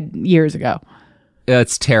died years ago.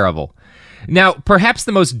 It's terrible. Now, perhaps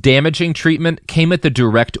the most damaging treatment came at the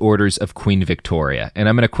direct orders of Queen Victoria. And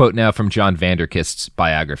I'm going to quote now from John Vanderkist's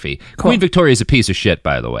biography. Cool. Queen Victoria is a piece of shit,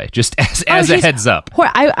 by the way, just as a heads up.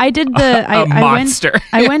 I did the... a monster.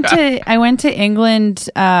 I went to England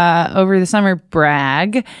over the summer,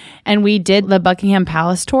 brag, and we did the Buckingham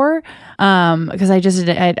Palace tour because I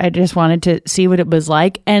just wanted to see what it was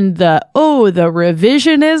like. And the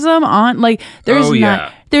revisionism on, like,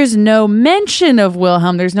 there's no mention of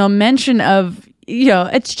Wilhelm. There's no mention of,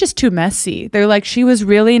 it's just too messy. They're like, she was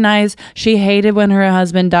really nice. She hated when her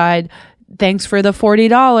husband died. Thanks for the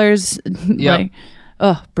 $40. Yeah.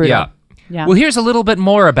 Like, brutal. Yeah. Well, here's a little bit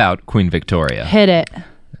more about Queen Victoria. Hit it.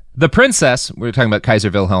 The princess, we're talking about Kaiser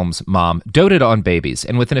Wilhelm's mom, doted on babies,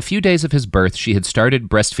 and within a few days of his birth, she had started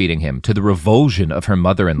breastfeeding him to the revulsion of her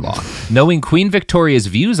mother-in-law. Knowing Queen Victoria's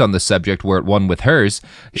views on the subject were at one with hers,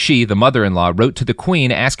 she, the mother-in-law, wrote to the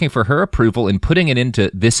queen asking for her approval in putting it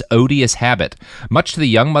into this odious habit. Much to the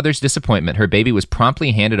young mother's disappointment, her baby was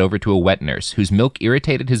promptly handed over to a wet nurse, whose milk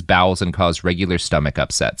irritated his bowels and caused regular stomach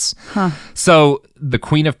upsets. So the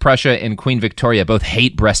Queen of Prussia and Queen Victoria both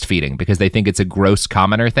hate breastfeeding because they think it's a gross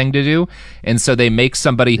commoner thing to do. And so they make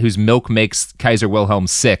somebody whose milk makes Kaiser Wilhelm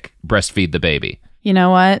sick breastfeed the baby. You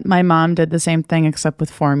know what? My mom did the same thing except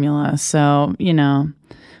with formula. So, my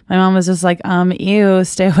mom was just like, ew,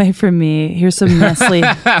 stay away from me. Here's some Nestle.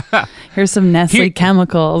 Here's some Nestle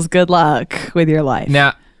chemicals. Good luck with your life.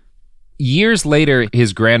 Now, years later,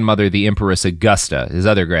 his grandmother, the Empress Augusta, his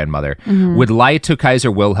other grandmother, would lie to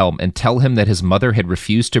Kaiser Wilhelm and tell him that his mother had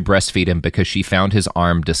refused to breastfeed him because she found his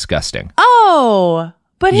arm disgusting. Oh,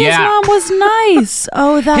 but his mom was nice.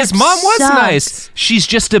 Oh, that his mom was nice. She's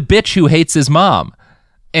just a bitch who hates his mom.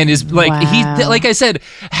 And is like like I said,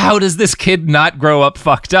 how does this kid not grow up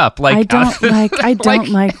fucked up? Like I don't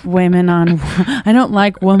like women on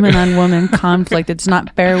woman on woman conflict. It's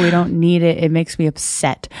not fair. We don't need it. It makes me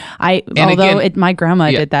upset. My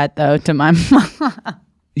grandma did that though to my mom.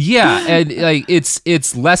 Yeah, and like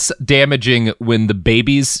it's less damaging when the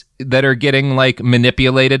babies that are getting like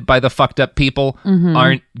manipulated by the fucked up people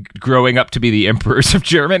aren't growing up to be the emperors of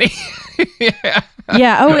Germany.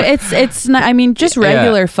 Yeah. Oh, it's not. I mean, just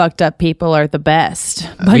regular fucked up people are the best.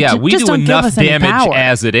 But we do enough damage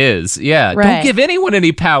as it is. Yeah. Right. Don't give anyone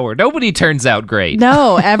any power. Nobody turns out great.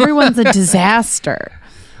 No, everyone's a disaster.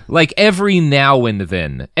 Like every now and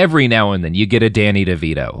then you get a Danny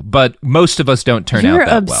DeVito, but most of us don't turn out that well.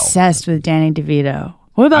 You're obsessed with Danny DeVito.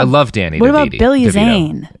 What about? I love Danny DeVito. What about Billy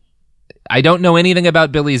Zane? I don't know anything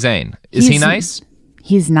about Billy Zane. Is he nice?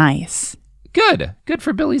 He's nice. Good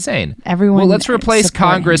for Billy Zane. Everyone. Well, let's replace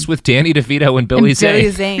Congress with Danny DeVito and Billy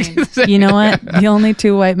Zane. Billy Zane. You know what? The only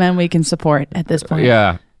two white men we can support at this point.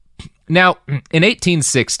 Yeah. Now, in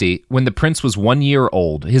 1860, when the prince was 1 year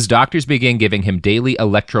old, his doctors began giving him daily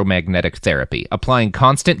electromagnetic therapy, applying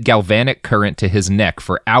constant galvanic current to his neck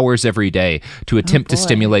for hours every day to attempt to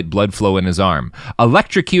stimulate blood flow in his arm.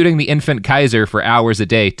 Electrocuting the infant Kaiser for hours a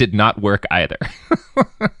day did not work either.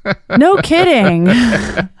 No kidding.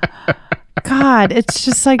 God, it's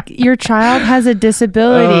just like your child has a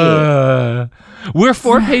disability. We're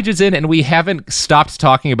 4 pages in and we haven't stopped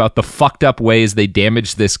talking about the fucked up ways they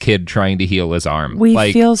damaged this kid trying to heal his arm.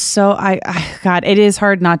 We feel so, God, it is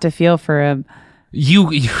hard not to feel for him. You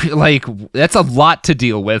like, that's a lot to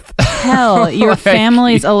deal with. Hell, your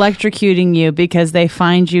family's electrocuting you because they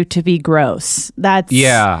find you to be gross. That's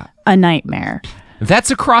a nightmare. That's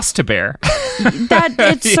a cross to bear. That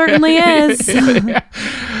it certainly is.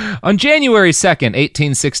 On January 2nd,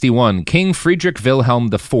 1861, King Friedrich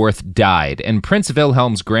Wilhelm IV died, and Prince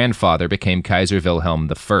Wilhelm's grandfather became Kaiser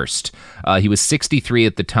Wilhelm I. He was 63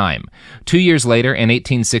 at the time. 2 years later, in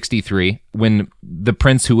 1863, when the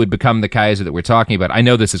prince who would become the Kaiser that we're talking about, I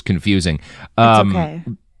know this is confusing. It's okay.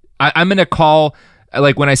 I'm going to call,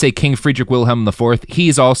 like when I say King Friedrich Wilhelm IV,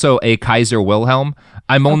 he's also a Kaiser Wilhelm.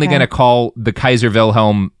 I'm only going to call the Kaiser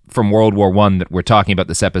Wilhelm from World War I that we're talking about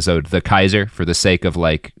this episode the Kaiser for the sake of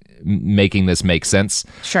like making this make sense.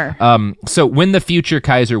 Sure. So when the future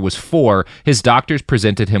Kaiser was 4, his doctors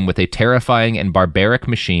presented him with a terrifying and barbaric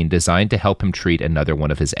machine designed to help him treat another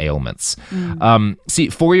one of his ailments.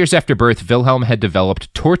 4 years after birth, Wilhelm had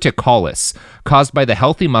developed torticollis, caused by the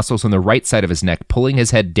healthy muscles on the right side of his neck pulling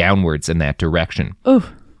his head downwards in that direction. Ooh.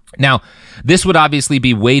 Now, this would obviously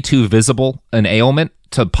be way too visible an ailment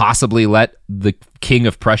to possibly let the King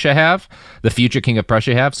of Prussia have, the future King of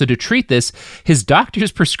Prussia have. So to treat this, his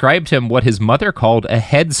doctors prescribed him what his mother called a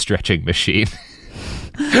head-stretching machine.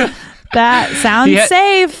 That sounds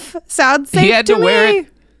safe. Sounds safe. He had to me. wear it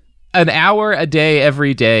an hour a day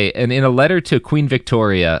every day, and in a letter to Queen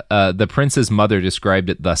Victoria, the prince's mother described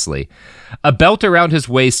it thusly: a belt around his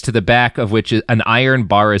waist to the back of which an iron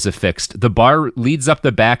bar is affixed. The bar leads up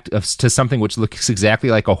the back to something which looks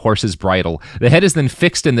exactly like a horse's bridle. The head is then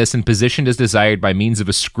fixed in this and positioned as desired by means of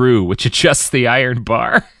a screw which adjusts the iron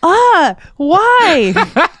bar. Why?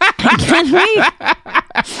 Can we?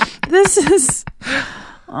 This is...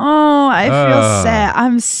 Oh, I feel sad.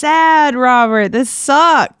 I'm sad, Robert. This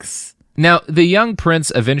sucks. Now, the young prince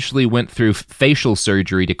eventually went through facial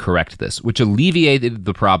surgery to correct this, which alleviated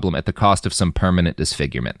the problem at the cost of some permanent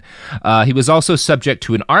disfigurement. He was also subject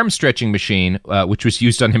to an arm-stretching machine, which was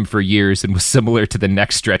used on him for years and was similar to the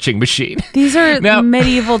neck-stretching machine. These are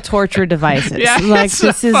medieval torture devices. Yeah, like,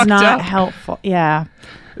 this is not up. helpful. Yeah.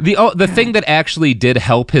 The thing that actually did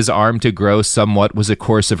help his arm to grow somewhat was a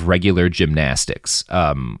course of regular gymnastics,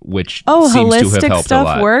 which seems to have holistic helped stuff a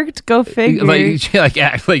lot. Worked? Go figure.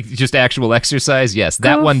 Like just actual exercise. Yes,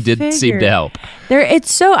 that one did seem to help.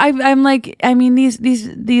 It's so. I'm like. I mean,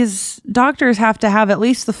 these doctors have to have at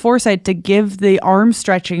least the foresight to give the arm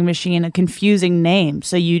stretching machine a confusing name,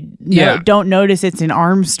 so you don't notice it's an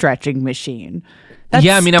arm stretching machine. That's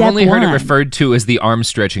I've only heard it one. referred to as the arm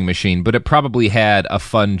stretching machine, but it probably had a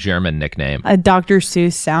fun German nickname. A Dr.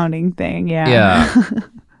 Seuss sounding thing, Yeah.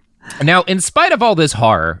 Now, in spite of all this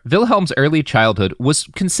horror, Wilhelm's early childhood was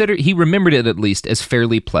he remembered it at least as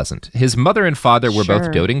fairly pleasant. His mother and father were both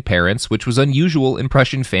doting parents, which was unusual in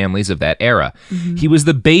Prussian families of that era. Mm-hmm. He was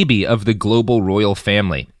the baby of the global royal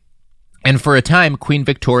family, and for a time, Queen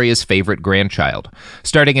Victoria's favorite grandchild.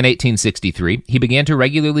 Starting in 1863, he began to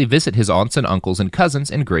regularly visit his aunts and uncles and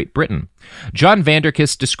cousins in Great Britain. John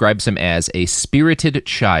Vanderkiste describes him as a spirited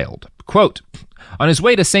child. Quote, on his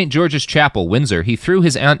way to St. George's Chapel, Windsor, he threw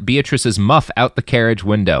his Aunt Beatrice's muff out the carriage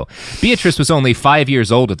window. Beatrice was only 5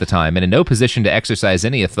 years old at the time and in no position to exercise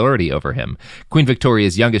any authority over him. Queen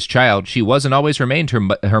Victoria's youngest child, she was and always remained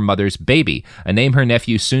her mother's baby, a name her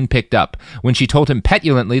nephew soon picked up. When she told him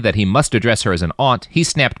petulantly that he must address her as an aunt, he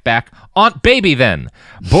snapped back, "Aunt Baby, then!"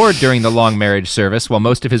 Bored during the long marriage service, while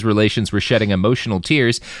most of his relations were shedding emotional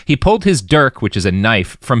tears, he pulled his dirk, which is a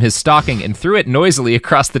knife, from his stocking and threw it noisily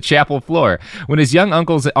across the chapel floor. When his young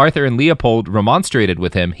uncles Arthur and Leopold remonstrated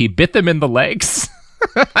with him, he bit them in the legs.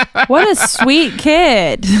 What a sweet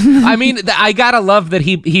kid. I mean, I gotta love that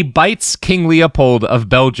he bites King Leopold of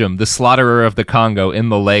Belgium, the slaughterer of the Congo, in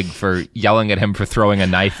the leg for yelling at him for throwing a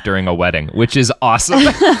knife during a wedding, which is awesome.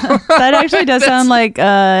 That actually does sound like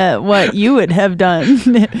what you would have done.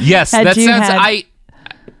 Yes, that sounds...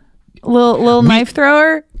 Little knife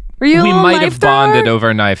thrower? Were you a little might knife have thrower? bonded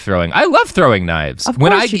over knife throwing. I love throwing knives. Of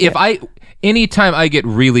course you do. Anytime I get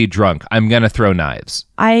really drunk, I'm gonna throw knives.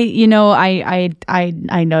 I know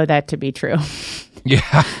that to be true.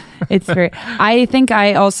 Yeah. It's very. I think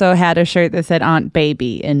I also had a shirt that said Aunt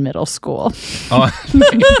Baby in middle school. Aunt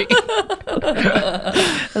Baby.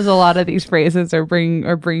 There's a lot of these phrases are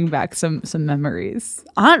bring back some memories.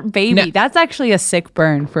 Aunt Baby. Now, that's actually a sick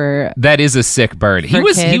burn for. That is a sick burn. He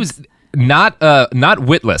was not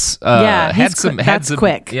witless. That's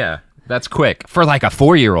quick. Yeah, that's quick for like a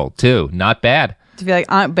 4-year-old too. Not bad. To be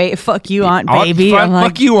like, fuck you, Aunt Baby. I'm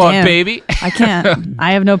like, fuck you, Aunt Baby. I can't.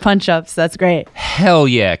 I have no punch-ups. That's great. Hell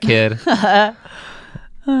yeah, kid.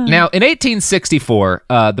 Now, in 1864,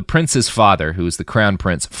 the prince's father, who was the crown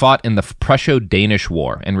prince, fought in the Prusso-Danish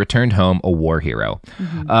War and returned home a war hero.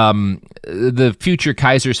 The future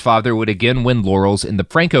Kaiser's father would again win laurels in the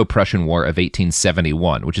Franco-Prussian War of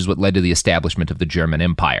 1871, which is what led to the establishment of the German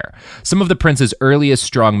Empire. Some of the prince's earliest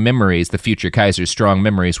strong memories, the future Kaiser's strong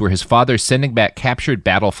memories, were his father sending back captured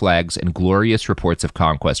battle flags and glorious reports of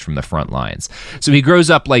conquest from the front lines. So he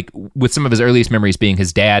grows up like with some of his earliest memories being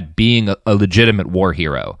his dad being a legitimate war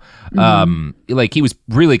hero. Like he was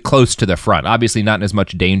really close to the front, obviously not in as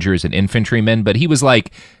much danger as an infantryman, but he was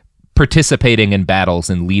like participating in battles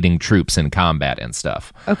and leading troops in combat and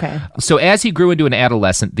stuff. Okay. So as he grew into an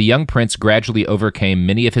adolescent, the young prince gradually overcame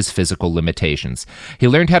many of his physical limitations. He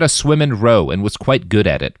learned how to swim and row and was quite good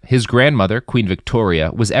at it. His grandmother, Queen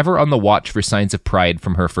Victoria, was ever on the watch for signs of pride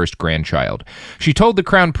from her first grandchild. She told the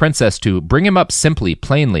crown princess to bring him up simply,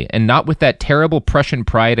 plainly, and not with that terrible Prussian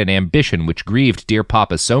pride and ambition which grieved dear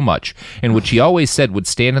Papa so much, and which he always said would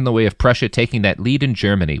stand in the way of Prussia taking that lead in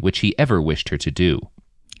Germany, which he ever wished her to do.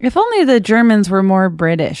 If only the Germans were more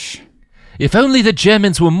British. If only the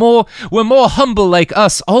Germans were more humble like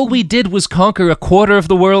us. All we did was conquer a quarter of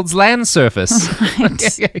the world's land surface.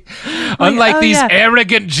 Right. Unlike these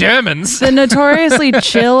arrogant Germans. The notoriously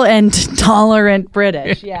chill and tolerant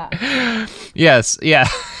British. Yeah. Yes, yeah.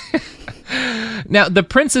 Now, the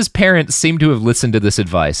prince's parents seem to have listened to this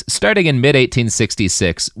advice. Starting in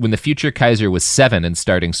mid-1866, when the future Kaiser was 7 and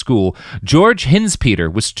starting school, George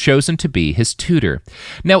Hinspeter was chosen to be his tutor.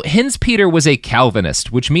 Now, Hinspeter was a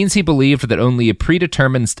Calvinist, which means he believed that only a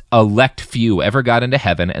predetermined elect few ever got into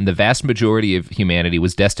heaven, and the vast majority of humanity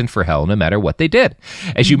was destined for hell no matter what they did.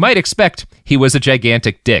 As you might expect, he was a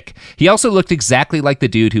gigantic dick. He also looked exactly like the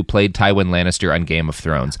dude who played Tywin Lannister on Game of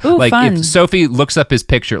Thrones. Ooh, like, fun. if Sophie looks up his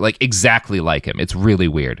picture, like exactly like him. It's really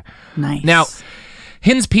weird. Nice. Now,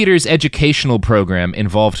 Hinspeter's educational program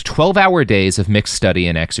involved 12-hour days of mixed study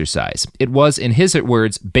and exercise. It was, in his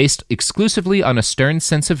words, based exclusively on a stern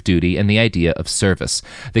sense of duty and the idea of service.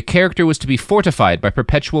 The character was to be fortified by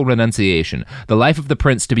perpetual renunciation, the life of the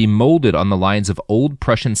prince to be molded on the lines of old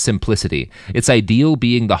Prussian simplicity, its ideal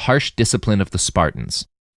being the harsh discipline of the Spartans.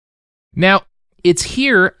 Now, it's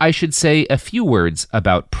here I should say a few words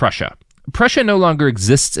about Prussia. Prussia no longer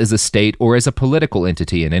exists as a state or as a political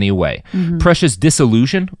entity in any way. Prussia's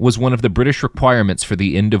dissolution was one of the British requirements for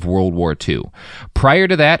the end of World War II. Prior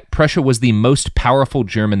to that, Prussia was the most powerful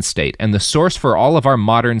German state and the source for all of our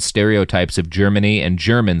modern stereotypes of Germany and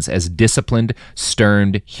Germans as disciplined,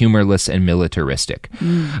 stern, humorless, and militaristic.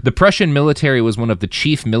 The Prussian military was one of the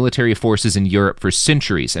chief military forces in Europe for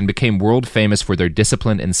centuries and became world famous for their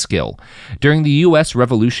discipline and skill. During the U.S.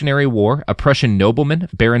 Revolutionary War, a Prussian nobleman,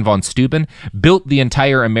 Baron von Steuben, built the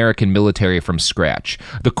entire American military from scratch.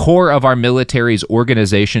 The core of our military's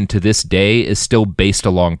organization to this day is still based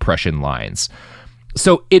along Prussian lines.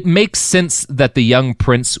 So it makes sense that the young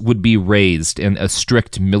prince would be raised in a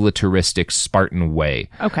strict militaristic Spartan way.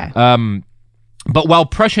 Okay. But while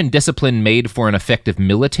Prussian discipline made for an effective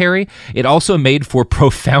military, it also made for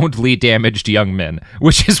profoundly damaged young men,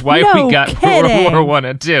 which is why we got World War I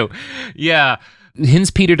and II. Yeah.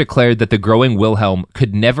 Hinspeter declared that the growing Wilhelm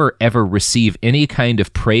could never, ever receive any kind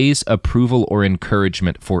of praise, approval, or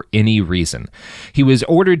encouragement for any reason. He was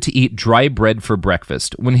ordered to eat dry bread for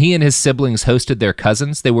breakfast. When he and his siblings hosted their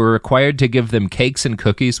cousins, they were required to give them cakes and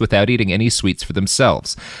cookies without eating any sweets for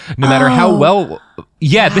themselves. No matter how well...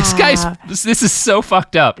 Yeah, this is so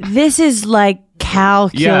fucked up. This is like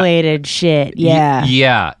calculated shit. Yeah.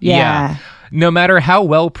 Yeah. No matter how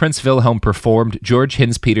well Prince Wilhelm performed, George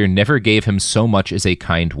Hinspeter never gave him so much as a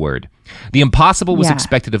kind word. The impossible was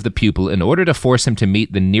expected of the pupil in order to force him to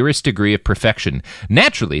meet the nearest degree of perfection.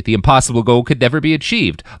 Naturally, the impossible goal could never be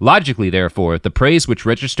achieved. Logically, therefore, the praise which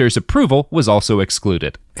registers approval was also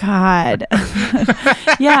excluded. God.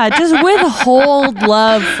 Yeah, just withhold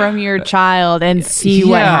love from your child and see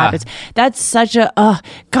what happens. That's such a,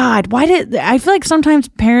 God, I feel like sometimes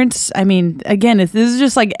parents, I mean, again, this is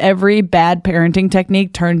just like every bad parenting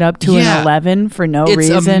technique turned up to an 11 for no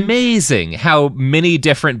reason. It's amazing how many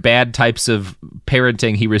different bad types of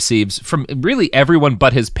parenting he receives from really everyone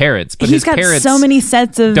but his parents. But He's his got parents so many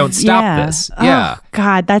sets of don't stop this. Oh,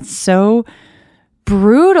 God, that's so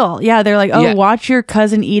brutal. Yeah, they're like, watch your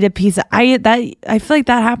cousin eat a piece of I feel like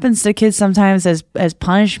that happens to kids sometimes as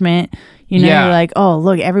punishment. You know, you're like, oh,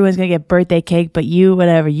 look, everyone's gonna get birthday cake, but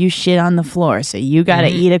you shit on the floor, so you gotta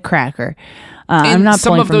eat a cracker. I'm not.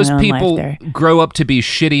 Some of those people there. grow up to be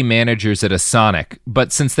shitty managers at a Sonic,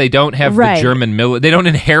 but since they don't have the German they don't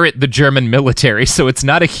inherit the German military, so it's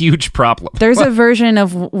not a huge problem. There's a version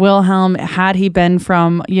of Wilhelm had he been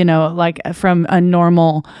from, from a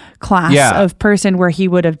normal class of person where he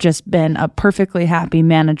would have just been a perfectly happy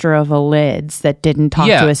manager of a Lids that didn't talk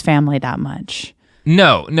to his family that much.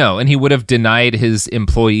 No, and he would have denied his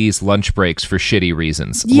employees lunch breaks for shitty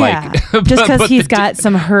reasons. Yeah, just because he's got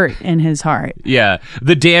some hurt in his heart. Yeah,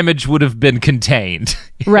 the damage would have been contained.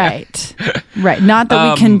 Right. Not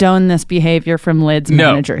that we condone this behavior from Lids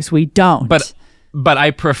managers. We don't. But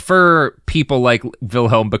I prefer people like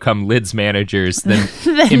Wilhelm become Lids managers than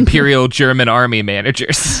Imperial German Army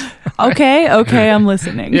managers. Okay, I'm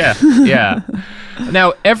listening. Yeah.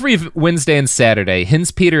 Now, every Wednesday and Saturday,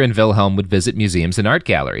 Hinz-Peter and Wilhelm would visit museums and art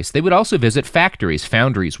galleries. They would also visit factories,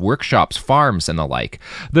 foundries, workshops, farms, and the like.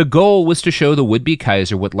 The goal was to show the would-be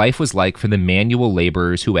Kaiser what life was like for the manual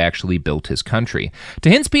laborers who actually built his country. To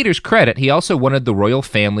Hinz-Peter's credit, he also wanted the royal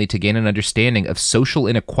family to gain an understanding of social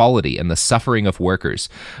inequality and the suffering of workers.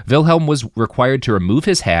 Wilhelm was required to remove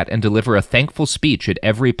his hat and deliver a thankful speech at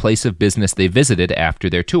every place of business they visited after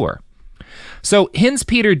their tour. So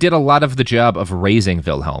Hinz-Peter did a lot of the job of raising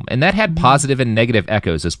Wilhelm, and that had positive and negative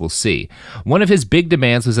echoes, as we'll see. One of his big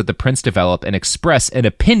demands was that the prince develop and express an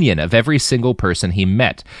opinion of every single person he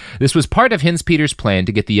met. This was part of Hinz-Peter's plan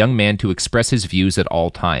to get the young man to express his views at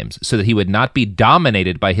all times, so that he would not be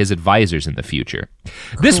dominated by his advisors in the future.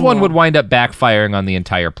 Cool. This one would wind up backfiring on the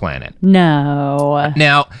entire planet. No.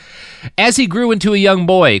 Now, as he grew into a young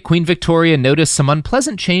boy, Queen Victoria noticed some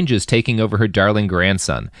unpleasant changes taking over her darling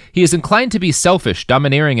grandson. He is inclined to be selfish,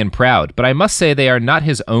 domineering, and proud, but I must say they are not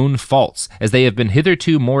his own faults, as they have been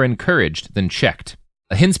hitherto more encouraged than checked.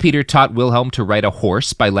 Hinz-Peter taught Wilhelm to ride a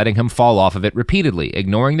horse by letting him fall off of it repeatedly,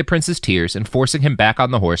 ignoring the prince's tears and forcing him back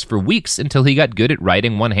on the horse for weeks until he got good at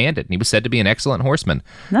riding one-handed. He was said to be an excellent horseman.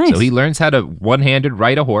 Nice. So he learns how to one-handed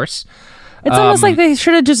ride a horse. It's almost like they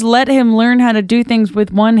should have just let him learn how to do things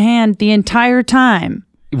with one hand the entire time.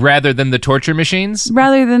 Rather than the torture machines?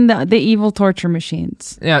 Rather than the evil torture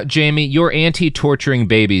machines. Now, Jamie, your anti-torturing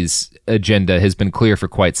babies agenda has been clear for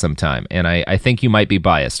quite some time, and I think you might be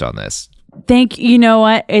biased on this. You know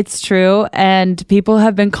what? It's true, and people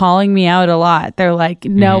have been calling me out a lot. They're like,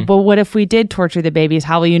 no, but what if we did torture the babies?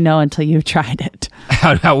 How will you know until you've tried it?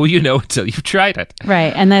 How will you know until you've tried it?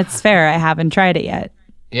 Right, and that's fair. I haven't tried it yet.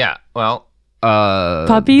 Yeah, well...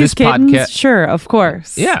 puppies, kittens, sure, of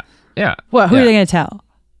course. Yeah. What? Who are they going to tell?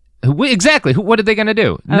 Exactly. What are they going to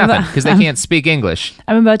do? Nothing, because they can't speak English.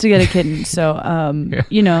 I'm about to get a kitten, so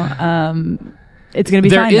it's going to be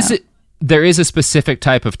fine. There is a specific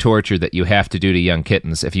type of torture that you have to do to young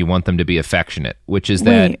kittens if you want them to be affectionate, which is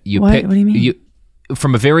that you pick. What do you mean?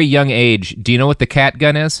 From a very young age. Do you know what the cat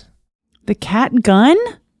gun is? The cat gun?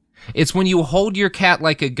 It's when you hold your cat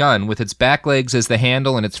like a gun with its back legs as the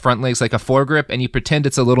handle and its front legs like a foregrip, and you pretend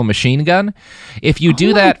it's a little machine gun. If you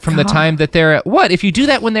do that from the time that if you do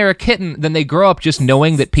that when they're a kitten, then they grow up just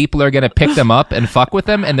knowing that people are going to pick them up and fuck with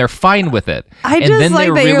them, and they're fine with it. Then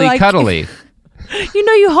they're really cuddly.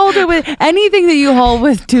 You hold it with anything that you hold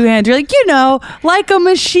with two hands. You're like, like a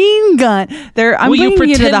machine gun. You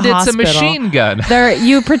pretend to the it's hospital. A machine gun.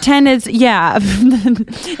 You pretend it's,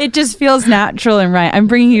 it just feels natural and right. I'm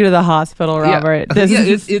bringing you to the hospital, Robert.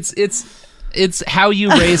 It's how you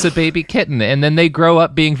raise a baby kitten, and then they grow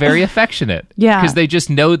up being very affectionate. Yeah. Because they just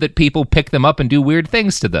know that people pick them up and do weird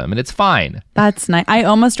things to them, and it's fine. That's nice. I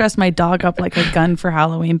almost dressed my dog up like a gun for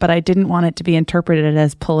Halloween, but I didn't want it to be interpreted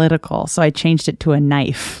as political, so I changed it to a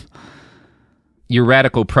knife. Your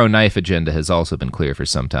radical pro-knife agenda has also been clear for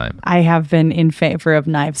some time. I have been in favor of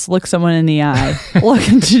knives. Look someone in the eye.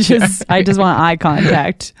 I just want eye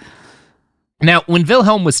contact. Now, when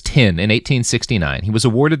Wilhelm was 10 in 1869, he was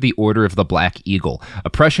awarded the Order of the Black Eagle, a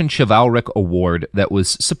Prussian chivalric award that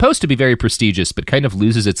was supposed to be very prestigious, but kind of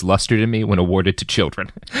loses its luster to me when awarded to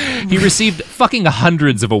children. He received fucking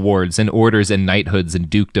hundreds of awards and orders and knighthoods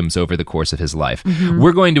and dukedoms over the course of his life. Mm-hmm.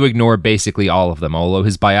 We're going to ignore basically all of them, although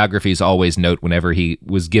his biographies always note whenever he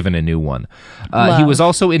was given a new one. He was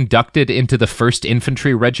also inducted into the 1st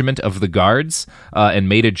Infantry Regiment of the Guards and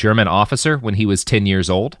made a German officer when he was 10 years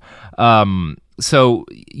old. So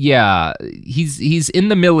yeah, he's in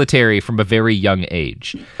the military from a very young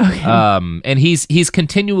age. Okay. And he's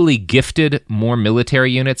continually gifted more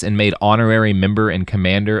military units and made honorary member and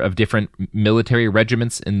commander of different military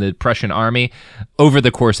regiments in the Prussian army over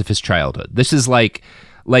the course of his childhood. This is like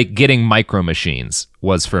getting Micro Machines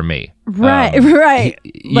was for me. Right.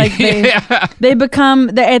 Like they become,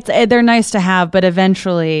 they're nice to have, but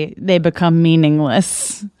eventually they become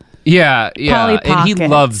meaningless. Yeah. Polly And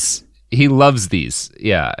he loves these.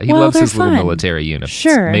 Yeah. He loves his fun. little military units.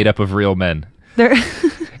 Sure. Made up of real men. They're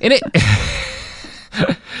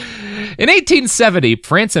In 1870,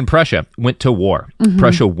 France and Prussia went to war. Mm-hmm.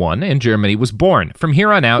 Prussia won, and Germany was born. From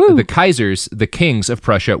here on out, the Kaisers, the kings of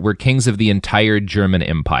Prussia, were kings of the entire German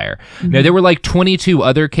Empire. Mm-hmm. Now, there were like 22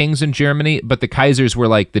 other kings in Germany, but the Kaisers were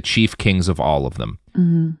like the chief kings of all of them.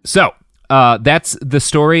 Mm-hmm. So, that's the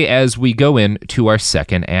story as we go into our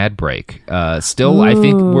second ad break. Still, I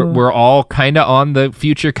think we're all kind of on the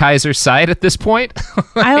future Kaiser side at this point.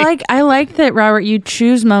 I like that, Robert, you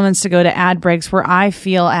choose moments to go to ad breaks where I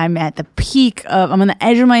feel I'm at the peak I'm on the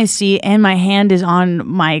edge of my seat and my hand is on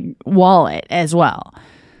my wallet as well.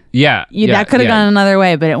 Yeah. That could have gone another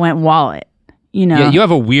way, but it went wallet. You know? Yeah, you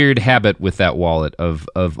have a weird habit with that wallet of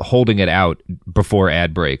holding it out before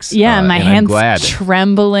ad breaks. Yeah, my hand's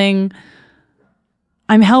trembling.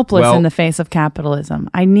 I'm helpless in the face of capitalism.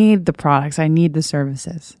 I need the products. I need the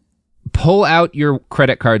services. Pull out your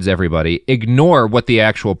credit cards, everybody. Ignore what the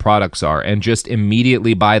actual products are and just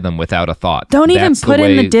immediately buy them without a thought. Don't even put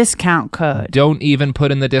in the discount code. Don't even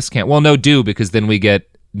put in the discount. Well, no, do, because then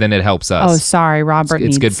it helps us. Oh, sorry, Robert.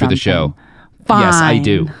 It's good for the show. Fine. Yes, I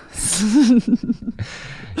do.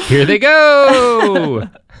 Here they go.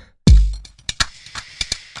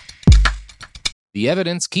 The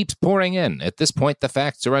evidence keeps pouring in. At this point, the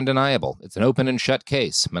facts are undeniable. It's an open and shut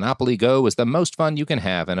case. Monopoly Go is the most fun you can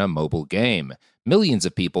have in a mobile game. Millions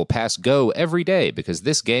of people pass Go every day because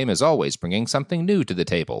this game is always bringing something new to the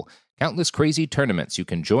table. Countless crazy tournaments you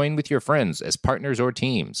can join with your friends as partners or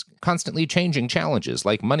teams. Constantly changing challenges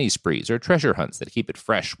like money sprees or treasure hunts that keep it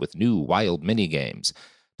fresh with new wild mini-games.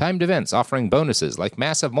 Timed events offering bonuses like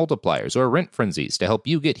massive multipliers or rent frenzies to help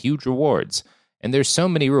you get huge rewards. And there's so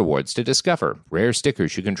many rewards to discover. Rare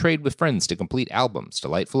stickers you can trade with friends to complete albums,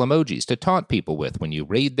 delightful emojis to taunt people with when you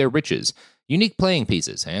raid their riches, unique playing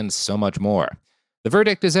pieces, and so much more. The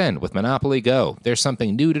verdict is in with Monopoly Go. There's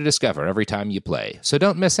something new to discover every time you play. So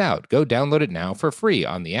don't miss out. Go download it now for free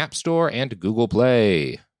on the App Store and Google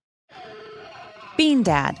Play. Bean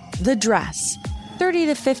Dad, The Dress, 30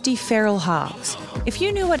 to 50 feral hogs. If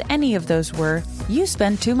you knew what any of those were, you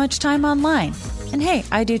spend too much time online. And hey,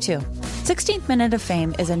 I do too. 16th Minute of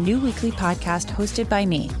Fame is a new weekly podcast hosted by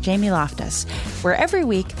me, Jamie Loftus, where every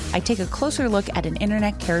week I take a closer look at an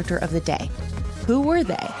internet character of the day. Who were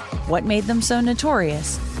they? What made them so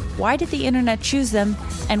notorious? Why did the internet choose them?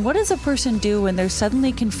 And what does a person do when they're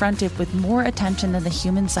suddenly confronted with more attention than the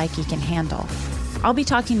human psyche can handle? I'll be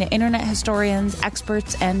talking to internet historians,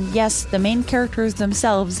 experts, and yes, the main characters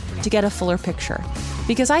themselves to get a fuller picture.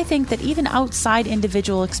 Because I think that even outside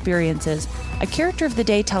individual experiences, a character of the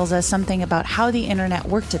day tells us something about how the internet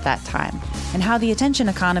worked at that time, and how the attention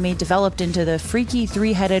economy developed into the freaky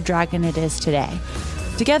three-headed dragon it is today.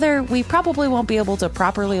 Together, we probably won't be able to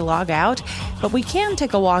properly log out, but we can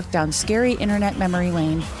take a walk down scary internet memory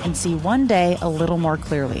lane and see one day a little more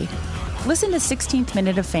clearly. Listen to 16th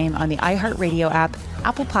Minute of Fame on the iHeartRadio app,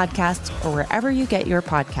 Apple Podcasts, or wherever you get your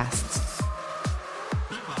podcasts.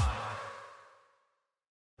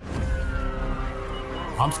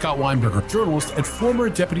 I'm Scott Weinberger, journalist and former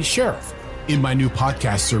deputy sheriff. In my new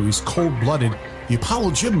podcast series, Cold Blooded, The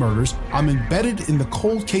Apollo Gym Murders, I'm embedded in the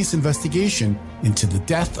cold case investigation into the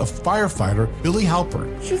death of firefighter Billy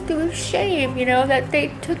Halpern. It's just a shame, that they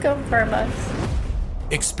took him from us.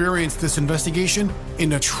 Experience this investigation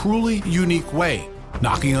in a truly unique way,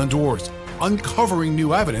 knocking on doors, uncovering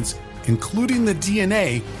new evidence, including the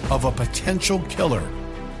DNA of a potential killer.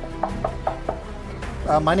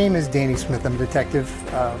 My name is Danny Smith. I'm a detective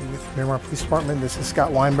with Miramar Police Department. This is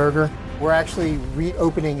Scott Weinberger. We're actually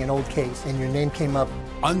reopening an old case, and your name came up.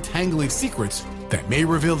 Untangling secrets that may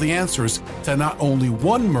reveal the answers to not only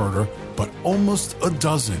one murder, but almost a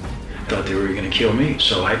dozen. I thought they were going to kill me,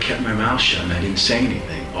 so I kept my mouth shut and I didn't say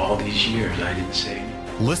anything. All these years, I didn't say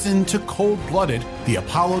anything. Listen to Cold Blooded, The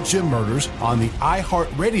Apollo Gym Murders on the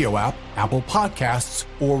iHeartRadio app, Apple Podcasts,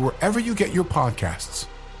 or wherever you get your podcasts.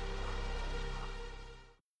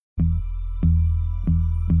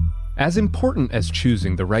 As important as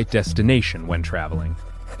choosing the right destination when traveling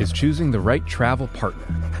is choosing the right travel partner.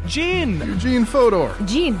 Eugene Fodor.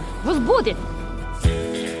 Gene, возбудит.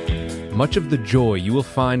 Much of the joy you will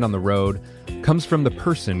find on the road comes from the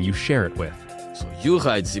person you share it with. So you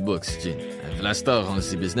write the books, Jean, and Vlastar runs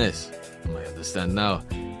the business. I understand now.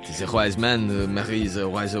 It is a wise man who marries a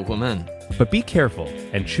wiser woman. But be careful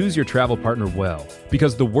and choose your travel partner well,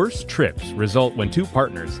 because the worst trips result when two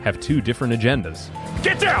partners have two different agendas.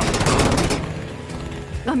 Get down!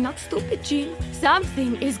 I'm not stupid, Jean.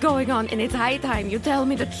 Something is going on, and it's high time you tell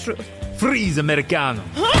me the truth. Freeze, Americano!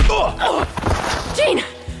 Jean,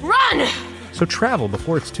 run! So travel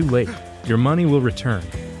before it's too late. Your money will return,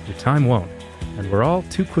 your time won't, and we're all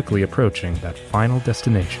too quickly approaching that final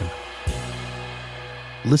destination.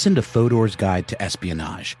 Listen to Fodor's Guide to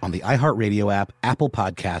Espionage on the iHeartRadio app, Apple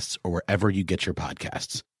Podcasts, or wherever you get your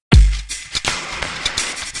podcasts.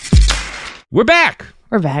 We're back.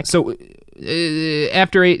 We're back. So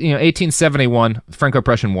after 1871,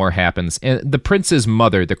 Franco-Prussian War happens, and the prince's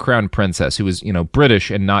mother, the crown princess, who was British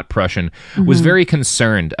and not Prussian, was very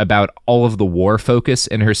concerned about all of the war focus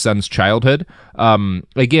in her son's childhood.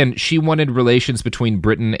 Again, she wanted relations between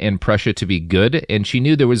Britain and Prussia to be good, and she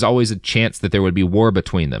knew there was always a chance that there would be war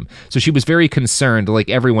between them. So she was very concerned, like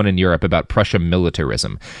everyone in Europe, about Prussian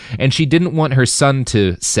militarism. And she didn't want her son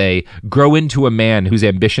to, say, grow into a man whose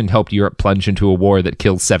ambition helped Europe plunge into a war that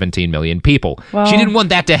killed 17 million people. Well, she didn't want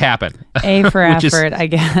that to happen. A for effort, I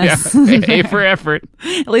guess. Yeah, A for effort.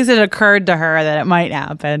 At least it occurred to her that it might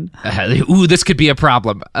happen. This could be a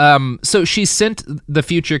problem. So she sent the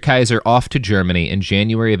future Kaiser off to Germany in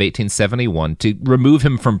January of 1871 to remove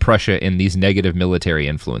him from Prussia in these negative military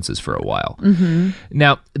influences for a while.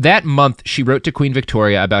 Now, that month, she wrote to Queen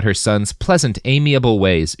Victoria about her son's pleasant, amiable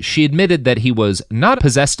ways. She admitted that he was not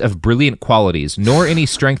possessed of brilliant qualities, nor any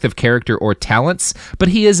strength of character or talents, but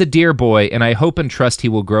he is a dear boy, and I hope and trust he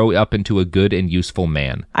will grow up into a good and useful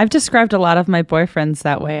man. I've described a lot of my boyfriends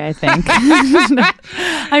that way, I think.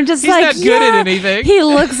 I'm just He's like, not good at anything. He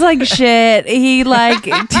looks like shit. He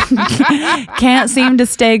can't seem to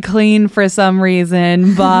stay clean for some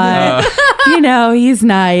reason, but he's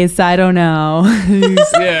nice. I don't know.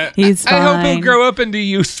 He's fine. I hope he'll grow up into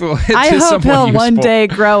useful. I hope he'll one day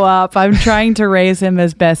grow up. I'm trying to raise him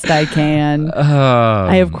as best I can. So,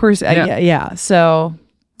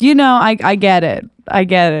 I get it.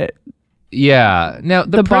 Yeah. Now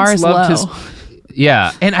the prince loved his.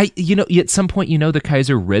 Yeah, and at some point, the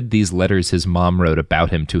Kaiser read these letters his mom wrote about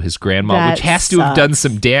him to his grandma, which has to have done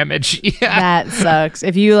some damage. Yeah. That sucks.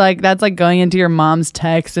 If you that's like going into your mom's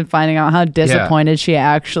text and finding out how disappointed she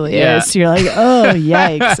actually is. You're like, oh,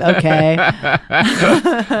 yikes.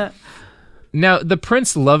 Okay. Now, the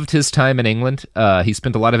prince loved his time in England. He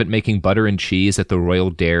spent a lot of it making butter and cheese at the Royal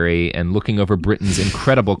Dairy and looking over Britain's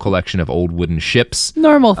incredible collection of old wooden ships.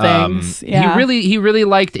 Normal things, yeah. He really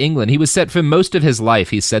liked England. He was set for most of his life.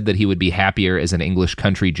 He said that he would be happier as an English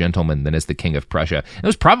country gentleman than as the King of Prussia. It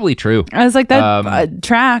was probably true. I was like, that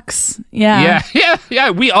tracks. Yeah. Yeah.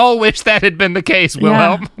 We all wish that had been the case,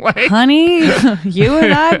 Wilhelm. Yeah. Honey, you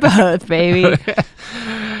and I both, baby.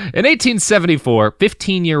 In 1874,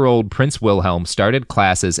 15-year-old Prince Wilhelm started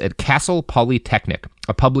classes at Kassel Polytechnic,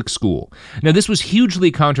 a public school. Now, this was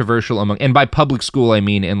hugely controversial and by public school, I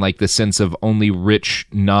mean in the sense of only rich,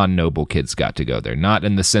 non-noble kids got to go there, not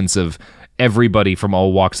in the sense of everybody from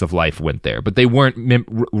all walks of life went there. But they weren't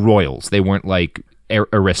royals. They weren't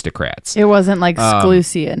aristocrats. It wasn't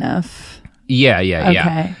exclusive enough.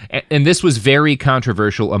 Yeah. And this was very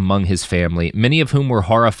controversial among his family, many of whom were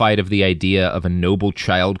horrified of the idea of a noble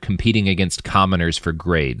child competing against commoners for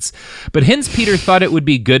grades. But Hans Peter thought it would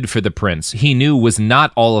be good for the prince, he knew was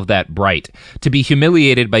not all of that bright, to be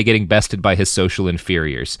humiliated by getting bested by his social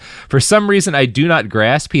inferiors. For some reason I do not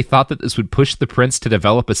grasp, he thought that this would push the prince to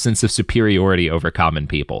develop a sense of superiority over common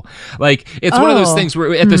people. It's one of those things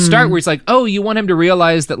where at the start where he's like, oh, you want him to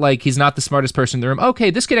realize that he's not the smartest person in the room. Okay,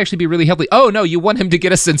 this could actually be really healthy. Oh, no, you want him to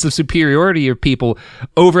get a sense of superiority of people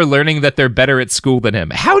over learning that they're better at school than him.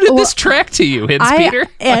 How did this track to you, Hans Peter?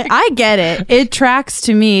 I get it. It tracks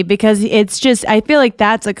to me because it's just, I feel like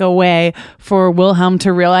that's a way for Wilhelm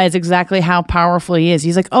to realize exactly how powerful he is.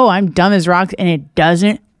 He's like, oh, I'm dumb as rocks and it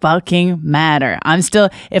doesn't fucking matter. I'm still,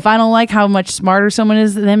 if I don't like how much smarter someone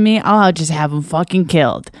is than me, I'll just have him fucking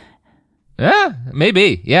killed. Yeah,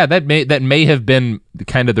 maybe. Yeah, that may have been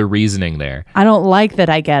kind of the reasoning there. I don't like that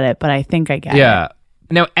I get it, but I think I get it. Yeah.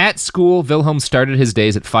 Now, at school, Wilhelm started his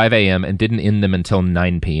days at 5 a.m. and didn't end them until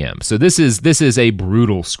 9 p.m. So this is a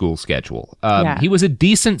brutal school schedule. He was a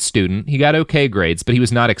decent student. He got okay grades, but he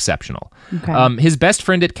was not exceptional. Okay. His best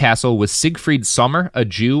friend at Kassel was Siegfried Sommer, a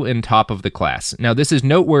Jew and top of the class. Now, this is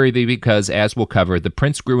noteworthy because, as we'll cover, the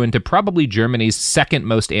prince grew into probably Germany's second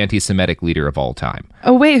most anti-Semitic leader of all time.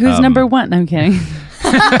 Oh, wait, who's number one? I'm kidding.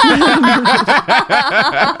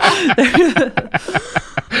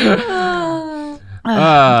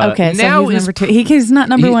 Okay, so now he's number 2. He's not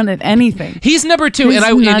number 1 at anything. He's number 2, He's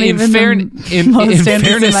and not in even fairness,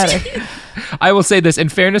 anti-Semitic. I will say this: in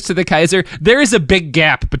fairness to the Kaiser, there is a big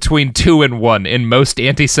gap between 2 and 1 in most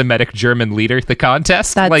anti-Semitic German leader the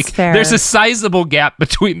contest. That's fair. There's a sizable gap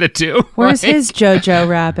between the two. Where's his Jojo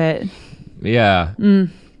Rabbit? Yeah,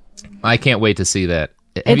 I can't wait to see that.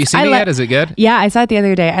 Have you seen it yet? Is it good? Yeah, I saw it the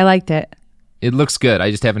other day. I liked it. It looks good.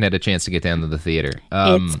 I just haven't had a chance to get down to the theater.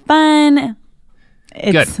 It's fun.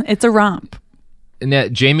 Good. It's a romp. Now,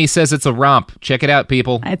 Jamie says it's a romp. Check it out,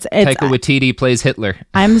 people. Taika Waititi plays Hitler.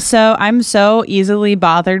 I'm so easily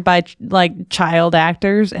bothered by child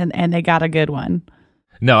actors, and they got a good one.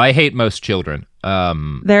 No, I hate most children.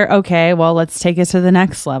 They're okay. Well, let's take it to the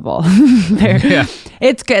next level.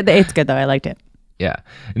 It's good. It's good though. I liked it. Yeah.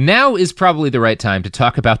 Now is probably the right time to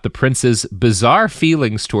talk about the prince's bizarre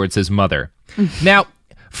feelings towards his mother. Now,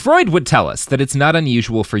 Freud would tell us that it's not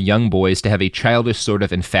unusual for young boys to have a childish sort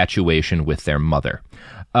of infatuation with their mother.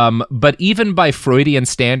 But even by Freudian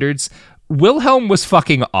standards, Wilhelm was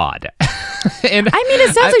fucking odd. And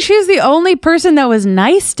it sounds like she was the only person that was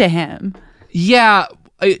nice to him. Yeah,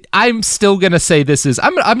 I'm still going to say this is...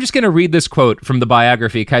 I'm just going to read this quote from the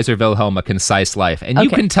biography, Kaiser Wilhelm, A Concise Life. And you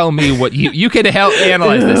can tell me what you can help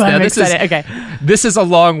analyze this. Now, this is a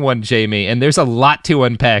long one, Jamie, and there's a lot to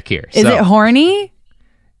unpack here. Is it horny?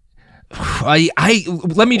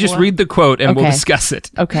 Let me just read the quote and we'll discuss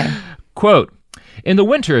it. Okay. Quote, in the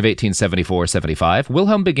winter of 1874-75,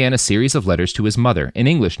 Wilhelm began a series of letters to his mother, in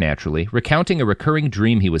English naturally, recounting a recurring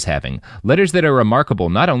dream he was having. Letters that are remarkable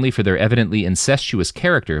not only for their evidently incestuous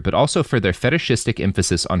character, but also for their fetishistic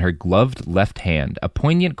emphasis on her gloved left hand, a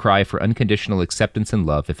poignant cry for unconditional acceptance and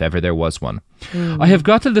love, if ever there was one. I have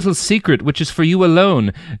got a little secret which is for you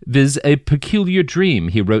alone, viz. a peculiar dream,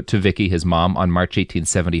 he wrote to Vicky, his mom, on March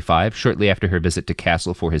 1875, shortly after her visit to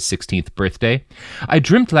Kassel for his 16th birthday. I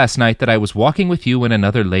dreamt last night that I was walking with you and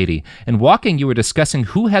another lady, and walking you were discussing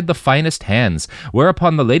who had the finest hands,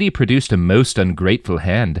 whereupon the lady produced a most ungrateful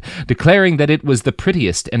hand, declaring that it was the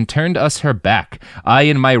prettiest, and turned us her back. I,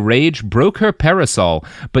 in my rage, broke her parasol,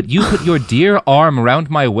 but you put your dear arm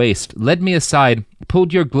round my waist, led me aside,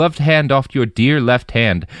 pulled your gloved hand off your dear left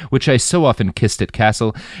hand, which I so often kissed at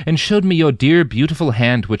Kassel, and showed me your dear beautiful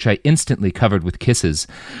hand, which I instantly covered with kisses.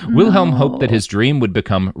 Wilhelm hoped that his dream would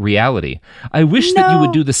become reality. I wish that you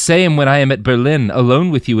would do the same when I am at Berlin,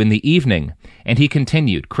 alone with you in the evening. And he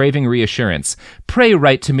continued, craving reassurance. Pray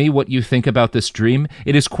write to me what you think about this dream.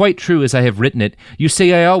 It is quite true as I have written it. You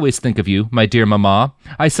say I always think of you, my dear mamma.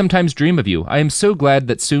 I sometimes dream of you. I am so glad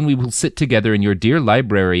that soon we will sit together in your dear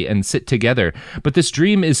library and sit together. But this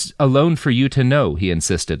dream is alone for you to know, he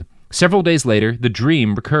insisted. Several days later, the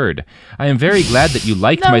dream recurred. I am very glad that you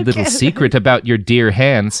liked my little secret about your dear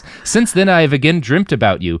hands. Since then I have again dreamt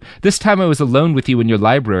about you. This time I was alone with you in your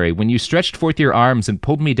library, when you stretched forth your arms and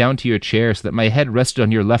pulled me down to your chair so that my head rested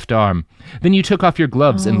on your left arm. Then you took off your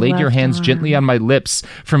gloves and laid your hands gently on my lips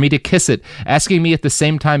for me to kiss it, asking me at the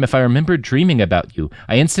same time if I remembered dreaming about you.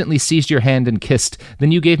 I instantly seized your hand and kissed.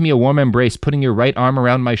 Then you gave me a warm embrace, putting your right arm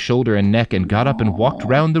around my shoulder and neck, and got up and walked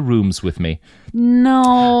round the rooms with me.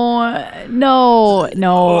 No.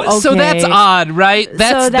 Okay. So that's odd, right?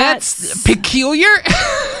 That's peculiar.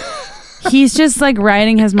 He's just like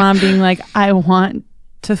writing his mom, being like, "I want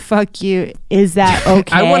to fuck you. Is that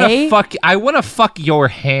okay? I want to fuck your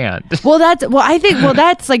hand." I think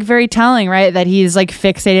that's like very telling, right? That he's like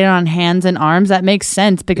fixated on hands and arms. That makes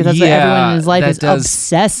sense because that's what everyone in his life is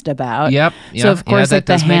obsessed about. Yep. So of course, like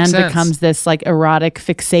the hand becomes this like erotic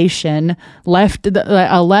fixation,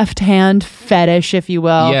 a left hand fetish, if you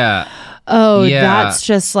will. Yeah. Oh, that's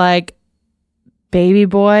just like, baby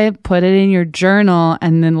boy, put it in your journal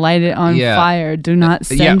and then light it on fire. Do not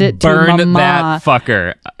send it to mama. Burn that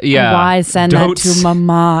fucker. Yeah. Why send that to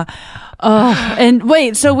mama? Oh, and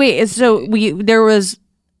there was,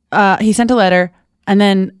 he sent a letter and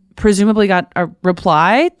then presumably got a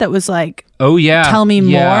reply that was like, oh yeah, tell me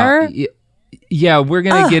more. Yeah, we're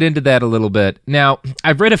going to get into that a little bit. Now,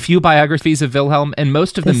 I've read a few biographies of Wilhelm, and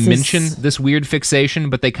most of them mention this weird fixation,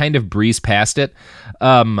 but they kind of breeze past it.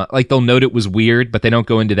 Like, they'll note it was weird, but they don't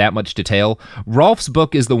go into that much detail. Rolf's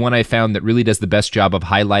book is the one I found that really does the best job of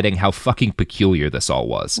highlighting how fucking peculiar this all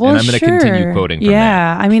was. Well, and I'm going to continue quoting from that.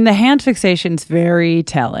 Yeah, I mean, the hand fixation's very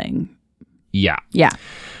telling. Yeah. Yeah.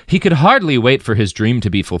 He could hardly wait for his dream to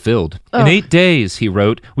be fulfilled. In 8 days, he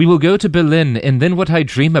wrote, we will go to Berlin, and then what I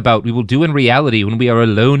dream about we will do in reality when we are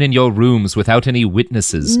alone in your rooms without any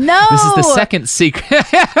witnesses. No! This is the second secret.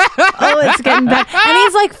 It's getting bad. And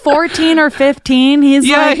he's like 14 or 15.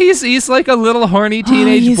 He's like a little horny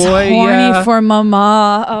teenage boy. He's horny for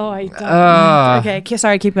mama. Oh, I don't. Okay,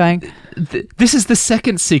 sorry, keep going. This is the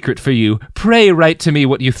second secret for you. Pray write to me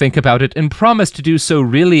what you think about it, and promise to do so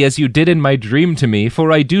really as you did in my dream to me,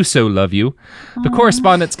 for I do so love you. The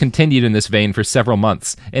correspondence continued in this vein for several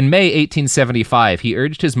months. In May 1875, he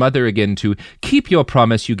urged his mother again to keep your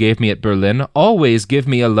promise you gave me at Berlin. Always give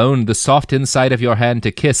me alone the soft inside of your hand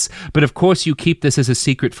to kiss, but of course you keep this as a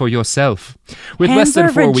secret for yourself. With Hands less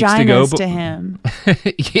than 4 weeks to go, to him.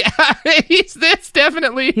 yeah, that's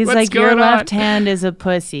definitely He's what's like, going your left on. hand is a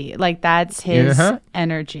pussy. Like, that's his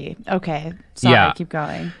energy. Okay. Sorry, keep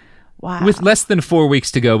going. Wow. With less than 4 weeks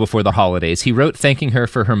to go before the holidays, he wrote thanking her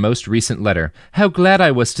for her most recent letter. How glad I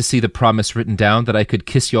was to see the promise written down that I could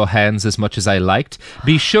kiss your hands as much as I liked.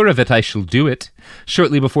 Be sure of it, I shall do it.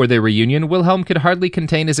 Shortly before their reunion, Wilhelm could hardly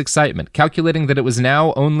contain his excitement, calculating that it was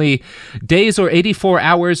now only days or 84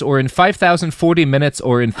 hours or in 5,040 minutes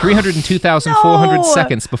or in 302,400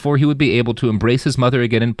 seconds before he would be able to embrace his mother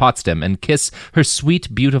again in Potsdam and kiss her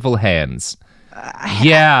sweet, beautiful hands.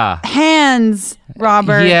 Hands,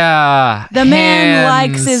 Robert. Yeah. The man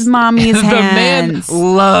likes his mommy's hands. The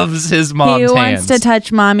man loves his mom's hands. He wants to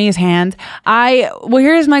touch mommy's hands. Well,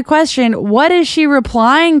 here's my question. What is she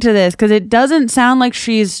replying to this? Because it doesn't sound like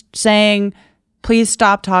she's saying, please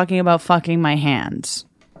stop talking about fucking my hands.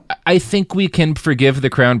 I think we can forgive the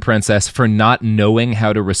crown princess for not knowing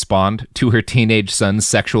how to respond to her teenage son's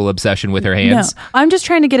sexual obsession with her hands. No, I'm just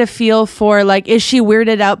trying to get a feel for, like, is she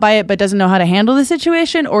weirded out by it but doesn't know how to handle the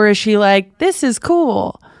situation? Or is she like, this is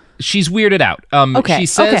cool? She's weirded out. She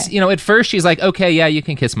says, at first she's like, okay, yeah, you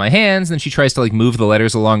can kiss my hands. Then she tries to, like, move the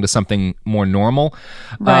letters along to something more normal.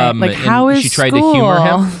 Right. Like, how is she tried school? to humor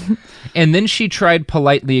him. And then she tried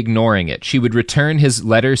politely ignoring it. She would return his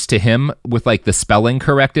letters to him with, like, the spelling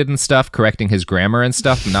corrected and stuff, correcting his grammar and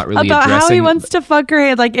stuff, not really about addressing... how he wants to fuck her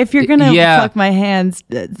hand. Like, if you're going to fuck my hands,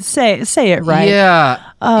 say it right. Yeah.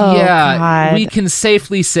 Oh, yeah. God. We can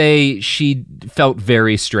safely say she felt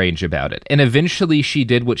very strange about it. And eventually she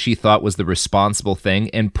did what she thought was the responsible thing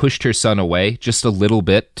and pushed her son away just a little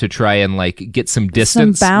bit to try and, like, get some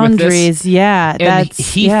distance some boundaries. with this. Yeah. And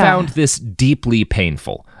he found this deeply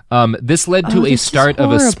painful. This led to a start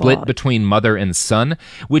of a split between mother and son,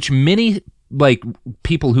 which many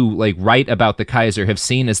people who write about the Kaiser have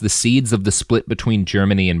seen as the seeds of the split between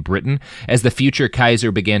Germany and Britain, as the future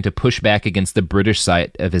Kaiser began to push back against the British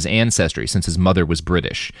side of his ancestry, since his mother was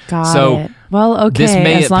British. Got it. Well, okay, this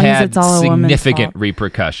may as have long had as it's all a significant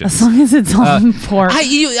repercussions. As long as it's all important.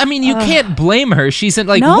 You can't blame her. She's in,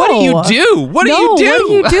 no. What do you do? What do you do? What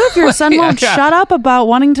do you do if your son won't shut up about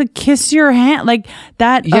wanting to kiss your hand? Like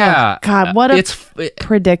that. Yeah. Oh, God, what a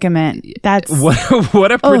predicament. That's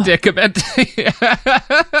what a predicament.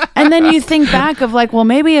 And then you think back of like, well,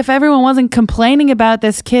 maybe if everyone wasn't complaining about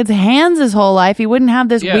this kid's hands his whole life, he wouldn't have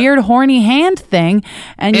this weird horny hand thing.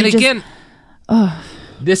 And again,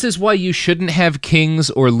 this is why you shouldn't have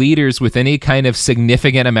kings or leaders with any kind of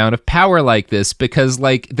significant amount of power like this, because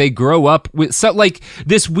they grow up with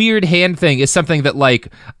this weird hand thing is something that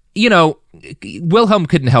Wilhelm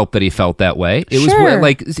couldn't help that he felt that way. It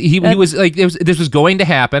was he was like, this was going to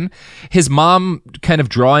happen. His mom kind of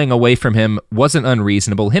drawing away from him wasn't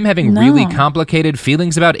unreasonable. Him having really complicated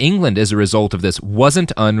feelings about England as a result of this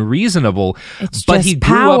wasn't unreasonable. But he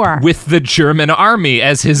grew up with the German army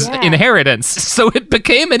as his inheritance, so it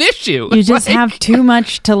became an issue. You just have too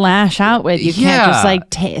much to lash out with. You can't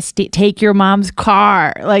just take your mom's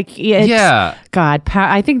car. God,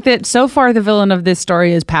 I think that so far the villain of this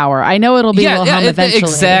story is power. I know it'll be Wilhelm eventually.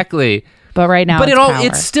 Exactly. But right now,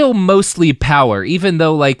 it's still mostly power, even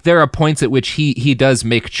though there are points at which he does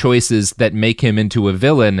make choices that make him into a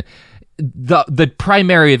villain. The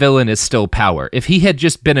primary villain is still power. If he had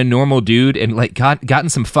just been a normal dude and gotten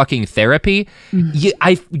some fucking therapy,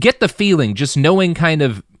 I get the feeling, just knowing kind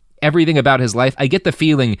of everything about his life, I get the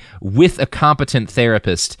feeling with a competent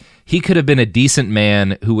therapist, he could have been a decent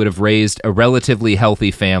man who would have raised a relatively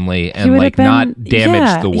healthy family and not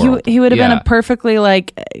damaged the world. He would have been a perfectly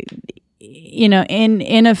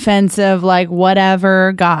inoffensive,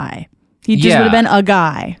 whatever guy. He just would have been a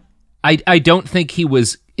guy. I don't think he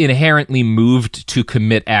was inherently moved to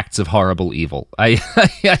commit acts of horrible evil.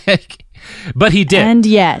 But he did. And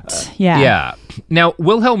yet, yeah. Now,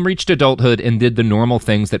 Wilhelm reached adulthood and did the normal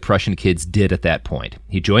things that Prussian kids did at that point.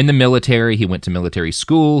 He joined the military, he went to military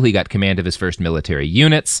school, he got command of his first military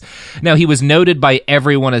units. Now, he was noted by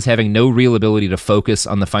everyone as having no real ability to focus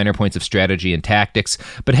on the finer points of strategy and tactics,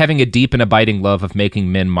 but having a deep and abiding love of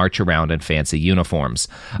making men march around in fancy uniforms.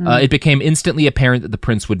 It became instantly apparent that the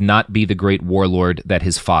prince would not be the great warlord that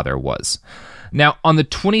his father was. Now, on the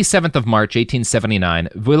 27th of March, 1879,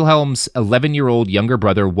 Wilhelm's 11-year-old younger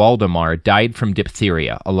brother, Waldemar, died from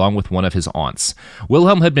diphtheria, along with one of his aunts.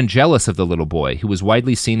 Wilhelm had been jealous of the little boy, who was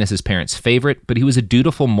widely seen as his parents' favorite, but he was a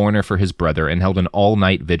dutiful mourner for his brother and held an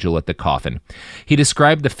all-night vigil at the coffin. He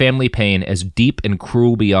described the family pain as deep and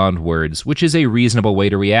cruel beyond words, which is a reasonable way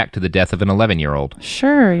to react to the death of an 11-year-old.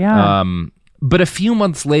 Sure, yeah. But a few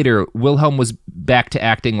months later, Wilhelm was back to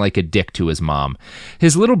acting like a dick to his mom.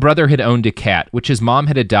 His little brother had owned a cat, which his mom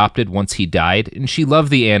had adopted once he died, and she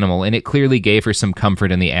loved the animal, and it clearly gave her some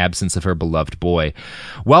comfort in the absence of her beloved boy.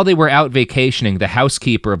 While they were out vacationing, the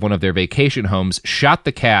housekeeper of one of their vacation homes shot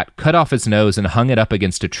the cat, cut off its nose, and hung it up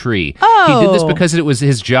against a tree. Oh. He did this because it was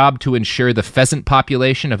his job to ensure the pheasant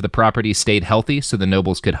population of the property stayed healthy so the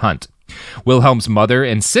nobles could hunt. Wilhelm's mother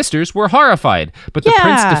and sisters were horrified, but the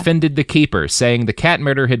prince defended the keeper, saying the cat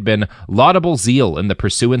murder had been laudable zeal in the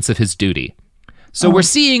pursuance of his duty. So we're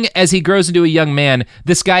seeing, as he grows into a young man,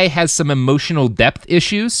 this guy has some emotional depth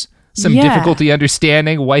issues, some difficulty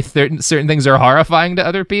understanding why certain things are horrifying to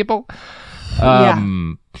other people.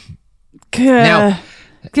 Good. Now,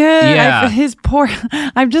 Yeah. His poor.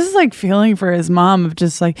 I'm just like feeling for his mom of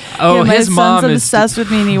just like, my his son's mom is obsessed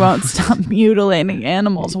with me and he won't stop mutilating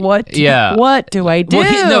animals. What do I do?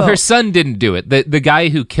 Well, her son didn't do it. The guy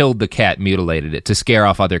who killed the cat mutilated it to scare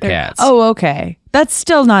off other cats. Oh, okay. That's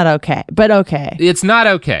still not okay, but okay. It's not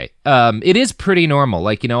okay. It is pretty normal.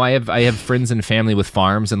 Like, I have friends and family with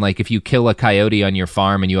farms, and like if you kill a coyote on your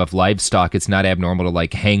farm and you have livestock, it's not abnormal to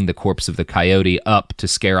like hang the corpse of the coyote up to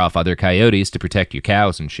scare off other coyotes to protect your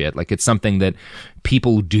cows and shit. Like it's something that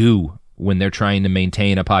people do when they're trying to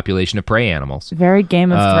maintain a population of prey animals. Very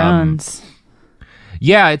Game of Thrones.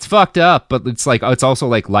 Yeah, it's fucked up, but it's also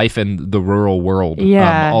like life in the rural world.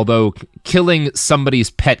 Yeah. Although killing somebody's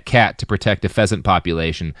pet cat to protect a pheasant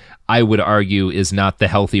population, I would argue, is not the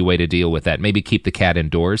healthy way to deal with that. Maybe keep the cat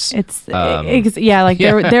indoors.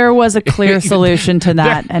 There was a clear solution to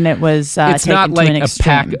that, and it was it's taken not like to an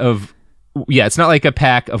extreme. It's not like a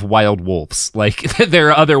pack of wild wolves. Like there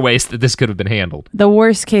are other ways that this could have been handled. The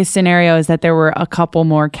worst case scenario is that there were a couple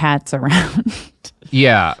more cats around.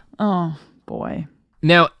 Yeah. Oh boy.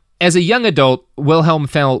 Now, as a young adult, Wilhelm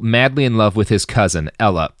fell madly in love with his cousin,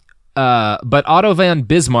 Ella. But Otto von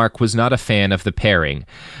Bismarck was not a fan of the pairing.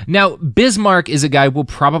 Now, Bismarck is a guy we'll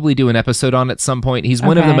probably do an episode on at some point. He's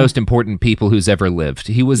one of the most important people who's ever lived.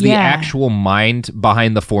 He was the actual mind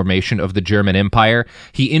behind the formation of the German Empire.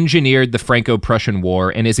 He engineered the Franco-Prussian War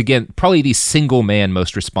and is, again, probably the single man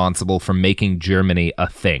most responsible for making Germany a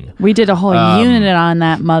thing. We did a whole unit on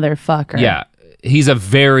that motherfucker. Yeah. He's a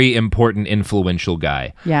very important, influential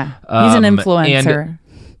guy. Yeah, he's an influencer.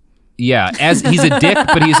 As he's a dick,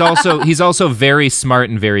 but he's also very smart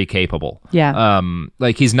and very capable. Yeah.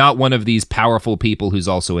 Like he's not one of these powerful people who's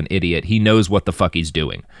also an idiot. He knows what the fuck he's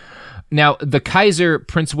doing. Now, the Kaiser,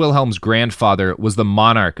 Prince Wilhelm's grandfather, was the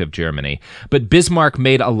monarch of Germany, but Bismarck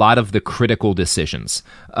made a lot of the critical decisions.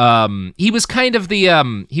 He was kind of the,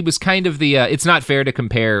 it's not fair to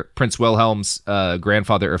compare Prince Wilhelm's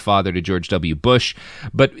grandfather or father to George W. Bush,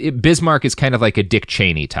 but Bismarck is kind of like a Dick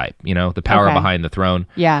Cheney type, the power behind the throne.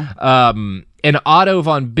 Yeah. And Otto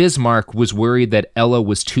von Bismarck was worried that Ella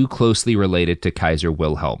was too closely related to Kaiser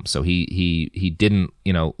Wilhelm, so he didn't,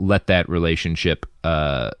 let that relationship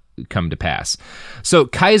come to pass. So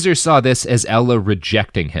Kaiser saw this as Ella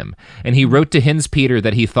rejecting him, and he wrote to Hans Peter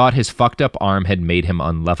that he thought his fucked up arm had made him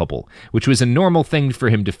unlovable, which was a normal thing for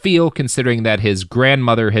him to feel, considering that his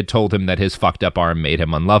grandmother had told him that his fucked up arm made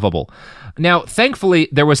him unlovable. Now, thankfully,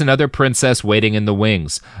 there was another princess waiting in the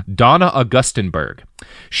wings, Donna Augustenberg.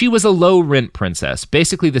 She was a low-rent princess,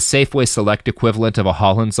 basically the Safeway Select equivalent of a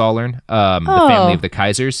Hohenzollern, the family of the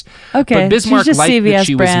Kaisers. Okay, but Bismarck she's just liked CVS that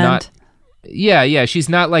she brand. was not... Yeah, she's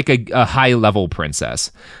not like a high-level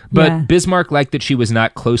princess. But Bismarck liked that she was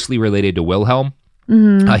not closely related to Wilhelm.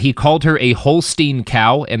 Mm-hmm. He called her a Holstein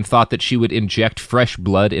cow and thought that she would inject fresh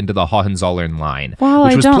blood into the Hohenzollern line,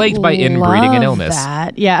 which was plagued by inbreeding and illness.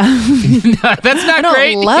 That. Yeah. That's not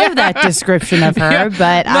great. I don't love that description of her,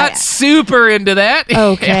 but not super into that.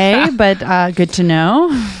 Okay, but good to know.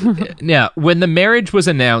 Now, when the marriage was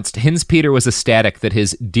announced, Hans Peter was ecstatic that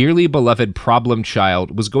his dearly beloved problem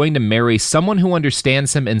child was going to marry someone who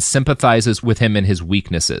understands him and sympathizes with him in his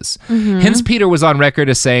weaknesses. Mm-hmm. Hans Peter was on record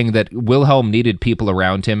as saying that Wilhelm needed people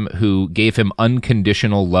around him who gave him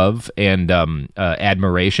unconditional love and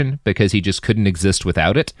admiration because he just couldn't exist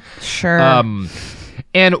without it. Sure.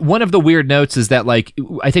 And one of the weird notes is that, like,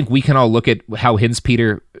 I think we can all look at how Hans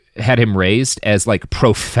Peter had him raised as, like,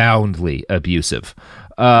 profoundly abusive.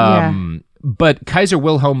 But Kaiser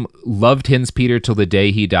Wilhelm loved Hans Peter till the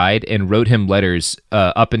day he died and wrote him letters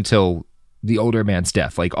up until the older man's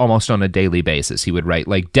death, like almost on a daily basis. He would write,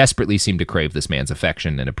 like, desperately seemed to crave this man's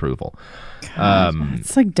affection and approval.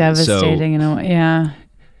 It's like devastating, yeah.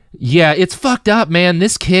 Yeah, it's fucked up, man.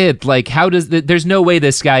 This kid, like, there's no way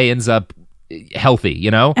this guy ends up healthy,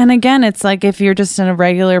 you know? And again, it's like if you're just a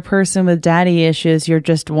regular person with daddy issues, you're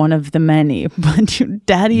just one of the many. But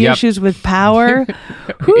daddy issues with power,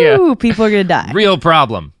 people are going to die. Real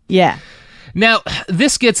problem. Yeah. Now,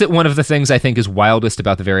 this gets at one of the things I think is wildest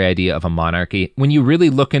about the very idea of a monarchy. When you really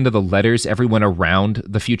look into the letters everyone around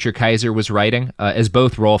the future Kaiser was writing, as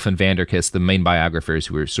both Rolf and Vanderkis, the main biographers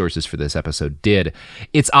who were sources for this episode, did,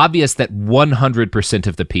 it's obvious that 100%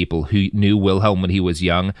 of the people who knew Wilhelm when he was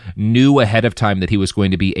young knew ahead of time that he was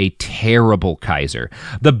going to be a terrible Kaiser.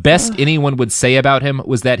 The best anyone would say about him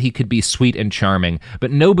was that he could be sweet and charming,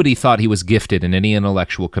 but nobody thought he was gifted in any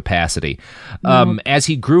intellectual capacity. As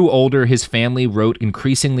he grew older, his family wrote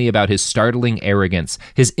increasingly about his startling arrogance,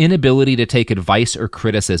 his inability to take advice or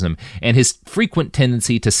criticism, and his frequent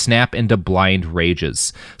tendency to snap into blind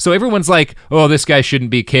rages. So everyone's like, oh, this guy shouldn't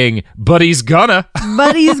be king, but he's gonna.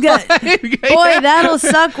 But he's gonna. Boy, that'll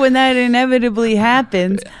suck when that inevitably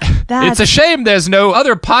happens. It's a shame there's no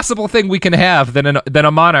other possible thing we can have than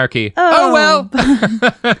a monarchy. Oh well.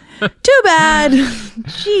 Too bad.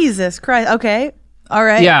 Jesus Christ. Okay. All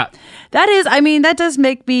right. Yeah. That does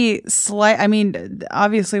make me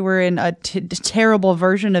obviously we're in a terrible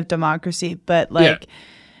version of democracy, but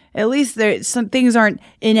at least some things aren't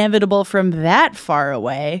inevitable from that far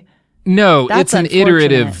away. No, it's an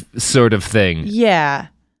iterative sort of thing. Yeah.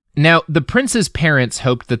 Now, the prince's parents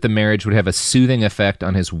hoped that the marriage would have a soothing effect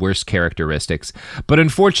on his worst characteristics, but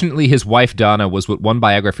unfortunately his wife Donna was what one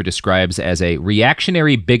biographer describes as a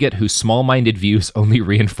reactionary bigot whose small-minded views only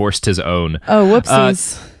reinforced his own. Oh,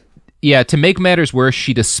 whoopsies. To make matters worse,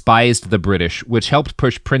 she despised the British, which helped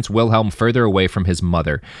push Prince Wilhelm further away from his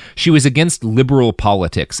mother. She was against liberal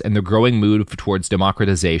politics and the growing move towards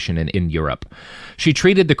democratization in Europe. She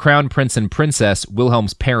treated the crown prince and princess,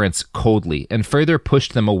 Wilhelm's parents, coldly, and further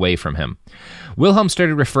pushed them away from him. Wilhelm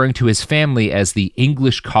started referring to his family as the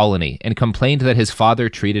English colony and complained that his father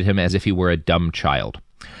treated him as if he were a dumb child.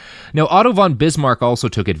 Now, Otto von Bismarck also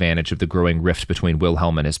took advantage of the growing rift between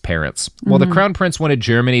Wilhelm and his parents. While the Crown Prince wanted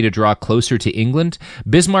Germany to draw closer to England,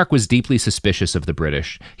 Bismarck was deeply suspicious of the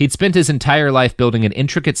British. He'd spent his entire life building an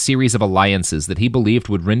intricate series of alliances that he believed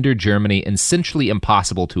would render Germany essentially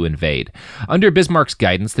impossible to invade. Under Bismarck's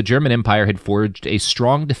guidance, the German Empire had forged a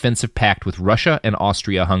strong defensive pact with Russia and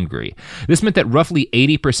Austria-Hungary. This meant that roughly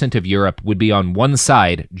 80% of Europe would be on one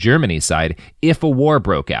side, Germany's side, if a war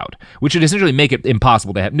broke out, which would essentially make it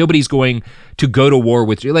impossible to have. Nobody's going to go to war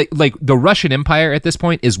with you. Like the Russian Empire at this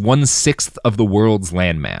point is 1/6 of the world's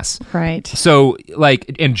landmass. Right. So,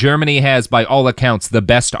 and Germany has, by all accounts, the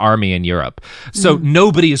best army in Europe. So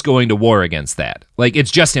nobody is going to war against that.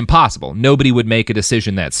 It's just impossible. Nobody would make a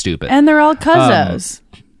decision that stupid. And they're all cuzzos.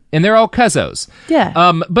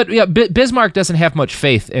 Yeah. But Bismarck doesn't have much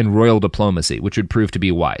faith in royal diplomacy, which would prove to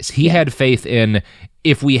be wise. He had faith in,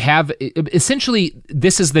 if we have, essentially,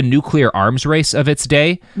 this is the nuclear arms race of its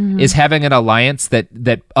day, is having an alliance that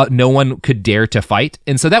no one could dare to fight.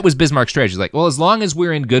 And so that was Bismarck's strategy. Like, well, as long as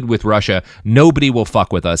we're in good with Russia, nobody will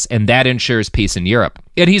fuck with us, and that ensures peace in Europe.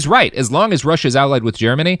 And he's right. As long as Russia's allied with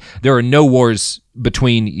Germany, there are no wars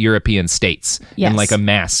between European states in a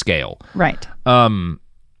mass scale. Right.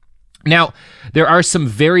 Now, there are some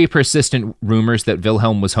very persistent rumors that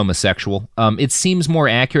Wilhelm was homosexual. It seems more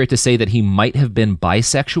accurate to say that he might have been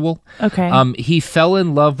bisexual. Okay. He fell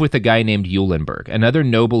in love with a guy named Eulenburg, another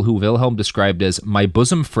noble who Wilhelm described as my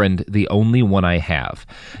bosom friend, the only one I have.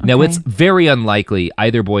 Okay. Now, it's very unlikely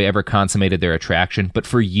either boy ever consummated their attraction, but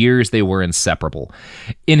for years they were inseparable.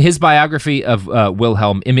 In his biography of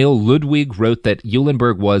Wilhelm, Emil Ludwig wrote that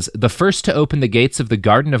Eulenburg was the first to open the gates of the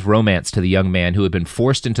garden of romance to the young man who had been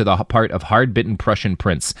forced into the part of hard-bitten Prussian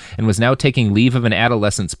prince and was now taking leave of an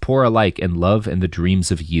adolescence poor alike in love and the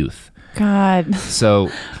dreams of youth. God. So,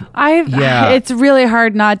 it's really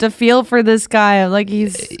hard not to feel for this guy.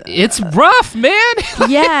 It's rough, man.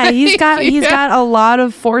 Yeah, he's got a lot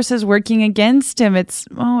of forces working against him.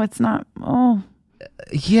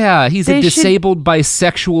 Yeah, he's a disabled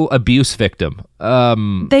bisexual abuse victim.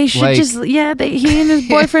 They should he and his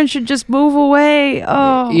boyfriend should just move away.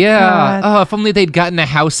 Oh, yeah. God. Oh, if only they'd gotten a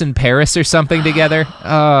house in Paris or something together.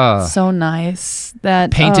 Oh, so nice.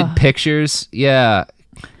 That painted pictures. Yeah.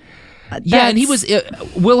 Yeah, and he was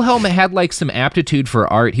Wilhelm had some aptitude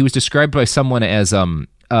for art. He was described by someone as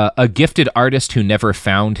a gifted artist who never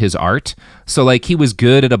found his art. So he was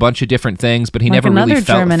good at a bunch of different things, but he never really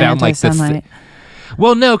found the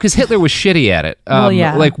Well, no, because Hitler was shitty at it.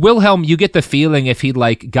 Like Wilhelm, you get the feeling if he'd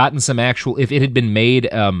like gotten some actual, if it had been made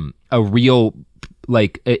a real,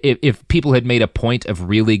 like if people had made a point of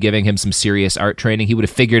really giving him some serious art training, he would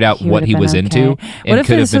have figured out what he was into and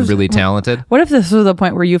could have been really talented. What if this was the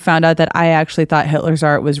point where you found out that I actually thought Hitler's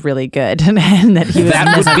art was really good and that he was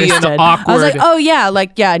that would be an awkward. I was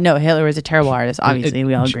like, no, Hitler was a terrible artist. Obviously,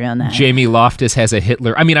 we all agree on that. Jamie Loftus has a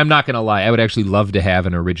Hitler. I mean, I'm not going to lie. I would actually love to have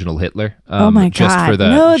an original Hitler. Oh my God.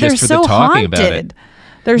 They're so talking haunted. about it.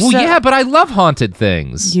 Yeah, but I love haunted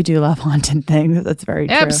things. You do love haunted things. That's very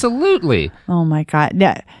true. Absolutely. Oh my God.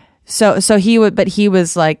 Yeah. So he would, but he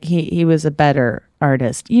was like he was a better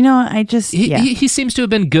artist. You know, he seems to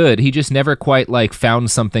have been good. He just never quite like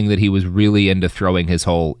found something that he was really into throwing his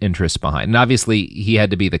whole interest behind. And obviously he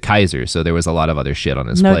had to be the Kaiser, so there was a lot of other shit on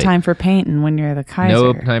his plate. No time for painting when you're the Kaiser.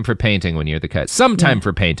 No time for painting when you're the Kaiser. Some time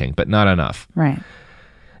for painting, but not enough. Right.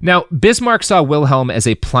 Now, Bismarck saw Wilhelm as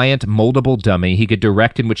a pliant, moldable dummy he could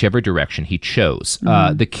direct in whichever direction he chose.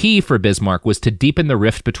 The key for Bismarck was to deepen the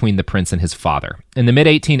rift between the prince and his father. In the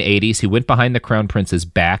mid-1880s, he went behind the crown prince's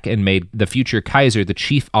back and made the future Kaiser the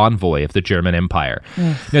chief envoy of the German Empire.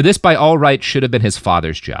 Now, this by all rights should have been his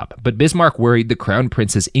father's job, but Bismarck worried the crown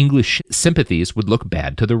prince's English sympathies would look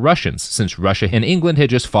bad to the Russians, since Russia and England had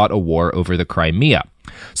just fought a war over the Crimea.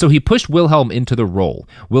 So he pushed Wilhelm into the role.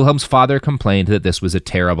 Wilhelm's father complained that this was a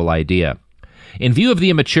terrible idea. In view of the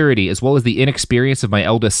immaturity as well as the inexperience of my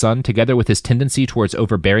eldest son, together with his tendency towards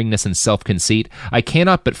overbearingness and self-conceit, I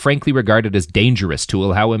cannot but frankly regard it as dangerous to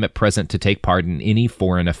allow him at present to take part in any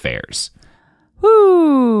foreign affairs.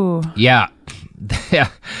 Woo! Yeah.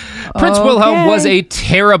 Prince Wilhelm was a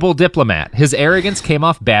terrible diplomat. His arrogance came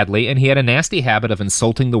off badly, and he had a nasty habit of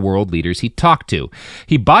insulting the world leaders he talked to.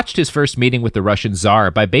 He botched his first meeting with the Russian Tsar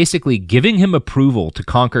by basically giving him approval to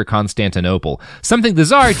conquer Constantinople, something the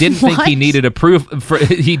Tsar didn't think he needed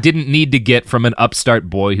he didn't need to get from an upstart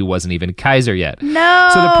boy who wasn't even Kaiser yet. No!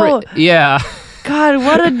 God,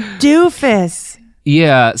 what a doofus.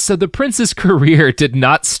 Yeah, so the prince's career did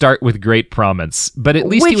not start with great promise, but at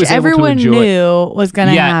least he was able to enjoy it. Which everyone knew was going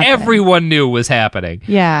to happen. Yeah, everyone knew was happening.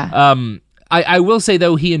 Yeah. I will say,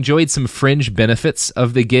 though, he enjoyed some fringe benefits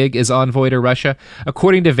of the gig as envoy to Russia.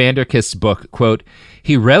 According to Vanderkist's book, quote,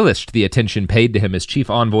 he relished the attention paid to him as chief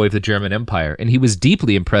envoy of the German Empire, and he was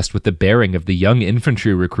deeply impressed with the bearing of the young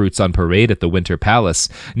infantry recruits on parade at the Winter Palace.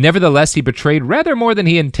 Nevertheless, he betrayed rather more than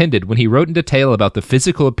he intended when he wrote in detail about the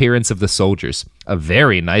physical appearance of the soldiers. A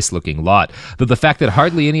very nice-looking lot, though the fact that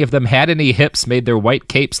hardly any of them had any hips made their white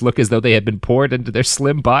capes look as though they had been poured into their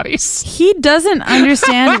slim bodies. He doesn't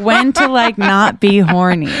understand when to, not be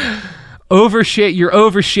horny. You're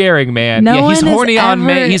oversharing, man. He's horny on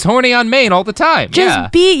Maine. He's horny on Maine all the time. He's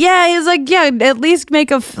like, at least make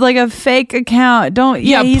a fake account.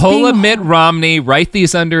 Pull a Mitt Romney, write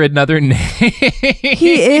these under another name.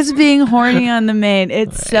 He is being horny on the Maine.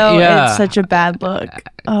 It's such a bad look.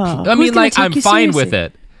 Oh, I mean, I'm fine with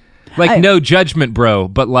it. No judgment, bro,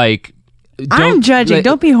 but I'm judging.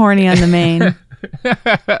 Don't be horny on the Maine.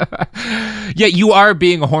 Yeah, you are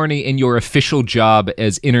being horny in your official job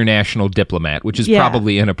as international diplomat, which is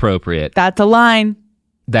probably inappropriate. That's a line.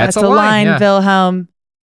 That's a line, Wilhelm.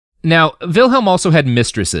 Now, Wilhelm also had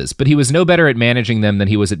mistresses, but he was no better at managing them than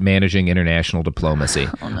he was at managing international diplomacy.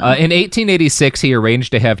 In 1886, he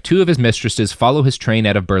arranged to have two of his mistresses follow his train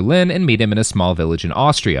out of Berlin and meet him in a small village in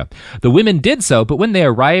Austria. The women did so, but when they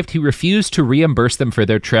arrived, he refused to reimburse them for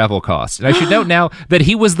their travel costs. And I should note now that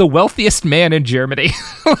he was the wealthiest man in Germany.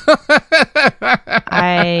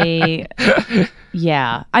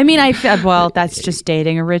 That's just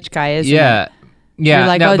dating a rich guy, isn't it? Yeah. You're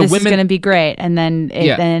like, this is going to be great. And then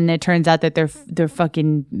it turns out that they're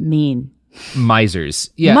fucking mean. Misers.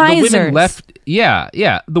 Yeah. Misers. The women left.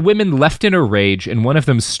 The women left in a rage, and one of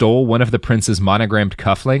them stole one of the prince's monogrammed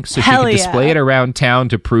cufflinks so she could display it around town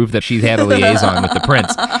to prove that she had a liaison with the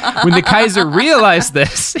prince. When the Kaiser realized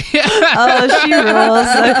this, she rules.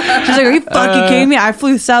 She's like, "Are you fucking kidding me? I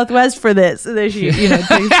flew Southwest for this." And then she,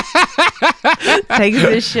 takes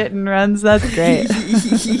this shit and runs. That's great.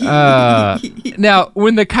 Now,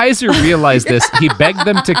 when the Kaiser realized this, he begged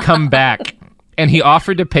them to come back. And he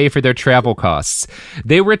offered to pay for their travel costs.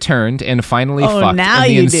 They returned and finally fucked. Now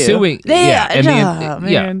and you do.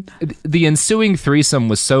 The ensuing threesome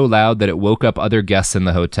was so loud that it woke up other guests in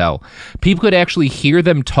the hotel. People could actually hear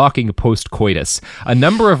them talking post-coitus. A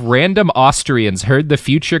number of random Austrians heard the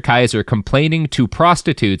future Kaiser complaining to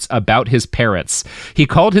prostitutes about his parents. He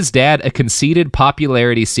called his dad a conceited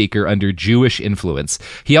popularity seeker under Jewish influence.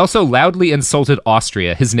 He also loudly insulted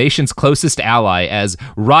Austria, his nation's closest ally, as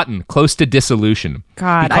rotten, close to dissolution.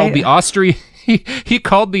 God, he called the Austrian... He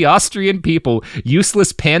called the Austrian people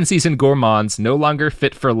useless pansies and gourmands, no longer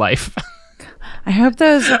fit for life. I hope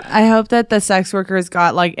that the sex workers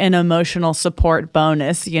got like an emotional support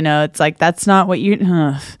bonus. You know, it's like, that's not what you.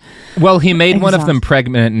 Well, he made one of them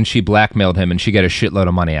pregnant and she blackmailed him and she got a shitload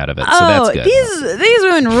of money out of it. So that's good. These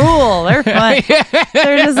women rule. They're fun.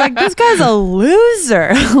 They're just like, this guy's a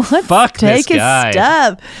loser. Let's take his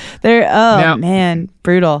stuff. Man,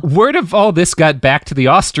 brutal. Word of all this got back to the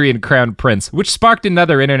Austrian crown prince, which sparked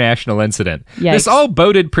another international incident. Yikes. This all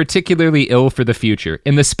boded particularly ill for the future.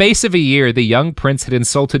 In the space of a year, the young prince had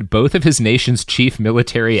insulted both of his nation's chief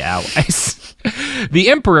military allies. The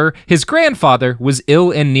emperor, his grandfather, was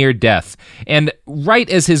ill and near death. And right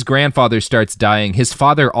as his grandfather starts dying, his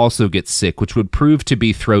father also gets sick, which would prove to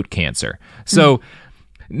be throat cancer. So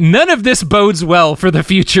none of this bodes well for the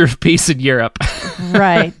future of peace in Europe.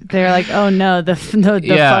 Right. They're like, oh no, the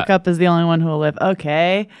fuck up is the only one who will live.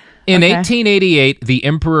 Okay. In 1888, the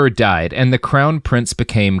emperor died, and the crown prince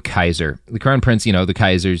became Kaiser. The crown prince,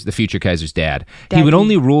 the future Kaiser's dad. He would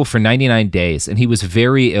only rule for 99 days, and he was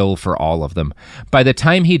very ill for all of them. By the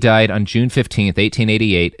time he died on June 15th,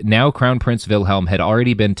 1888, now Crown Prince Wilhelm had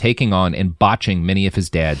already been taking on and botching many of his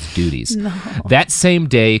dad's duties. No. That same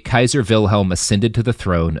day, Kaiser Wilhelm ascended to the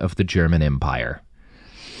throne of the German Empire.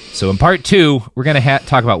 So in part 2, we're going to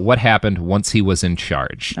talk about what happened once he was in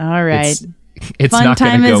charge. All right. It's Fun not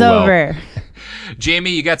going time to go is well. over.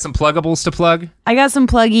 Jamie, you got some pluggables to plug? I got some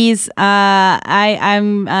pluggies.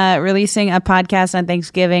 I'm releasing a podcast on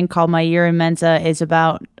Thanksgiving called My Year in Mensa. It's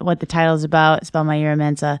about what the title is about. It's about my year in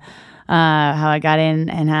Mensa, how I got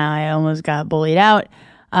in and how I almost got bullied out.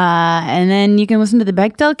 And then you can listen to the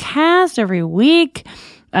Bechdel cast every week.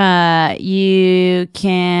 You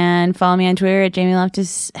can follow me on Twitter at Jamie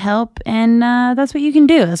Loftus Help, and that's what you can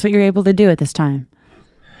do. That's what you're able to do at this time.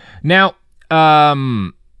 Now,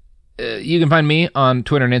 you can find me on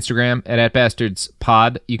Twitter and Instagram at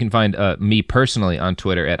 @bastardspod. You can find me personally on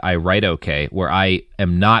Twitter at IWriteOK, where I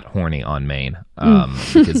am not horny on Maine,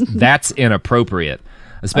 because that's inappropriate,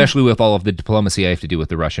 especially with all of the diplomacy I have to do with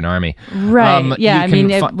the Russian army. Right.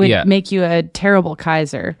 It would make you a terrible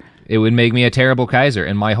Kaiser. It would make me a terrible Kaiser,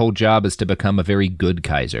 and my whole job is to become a very good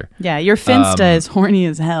Kaiser. Yeah, your Finsta is horny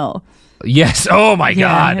as hell. Yes. Oh, my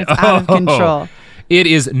God. It's out of control. It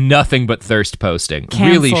is nothing but thirst posting.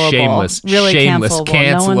 Really shameless,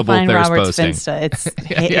 cancelable no one find thirst Robert's posting.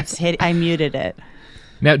 Finsta. I muted it.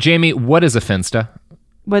 Now, Jamie, what is a Finsta?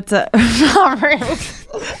 What's a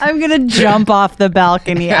I'm gonna jump off the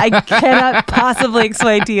balcony. I cannot possibly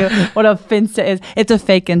explain to you what a Finsta is. It's a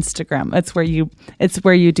fake Instagram. It's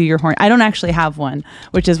where you do your horn. I don't actually have one,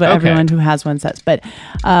 which is what everyone who has one says. But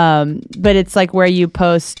it's like where you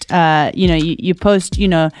post you post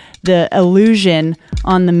the illusion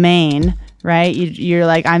on the main. Right? You're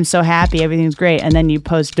like, I'm so happy, everything's great, and then you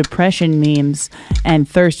post depression memes and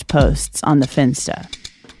thirst posts on the Finsta.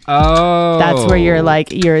 Oh, that's where you're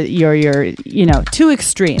like you're two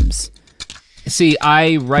extremes. See,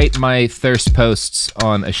 I write my thirst posts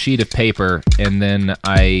on a sheet of paper, and then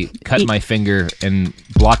I cut my finger and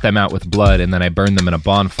blot them out with blood, and then I burn them in a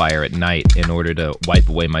bonfire at night in order to wipe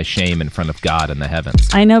away my shame in front of God in the heavens.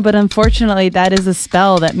 I know, but unfortunately, that is a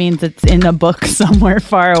spell. That means it's in a book somewhere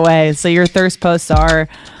far away. So your thirst posts are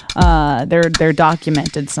they're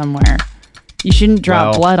documented somewhere. You shouldn't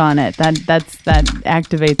drop blood on it. That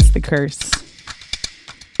activates the curse.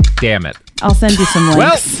 Damn it. I'll send you some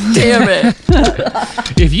links. Well, damn it.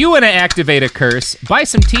 If you want to activate a curse, buy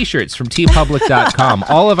some t-shirts from tpublic.com.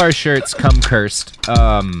 All of our shirts come cursed.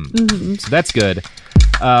 So that's good.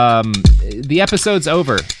 The episode's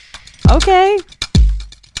over. Okay.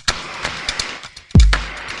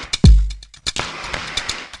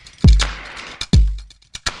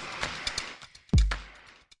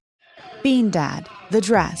 Bean Dad, The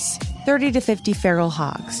Dress, 30 to 50 Feral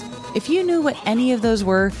Hogs. If you knew what any of those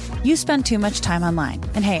were, you spend too much time online.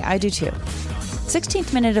 And hey, I do too.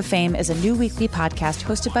 16th Minute of Fame is a new weekly podcast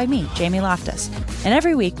hosted by me, Jamie Loftus. And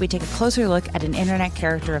every week we take a closer look at an internet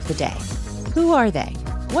character of the day. Who are they?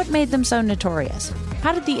 What made them so notorious?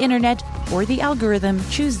 How did the internet or the algorithm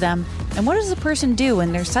choose them? And what does a person do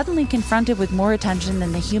when they're suddenly confronted with more attention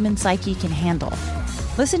than the human psyche can handle?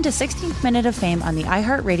 Listen to 16th Minute of Fame on the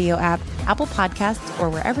iHeartRadio app, Apple Podcasts, or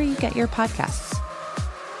wherever you get your podcasts.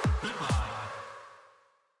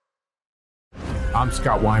 I'm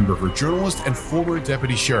Scott Weinberger, journalist and former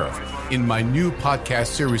deputy sheriff. In my new podcast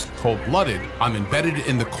series called Blooded, I'm embedded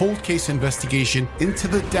in the cold case investigation into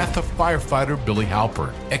the death of firefighter Billy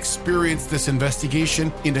Halpern. Experience this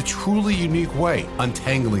investigation in a truly unique way,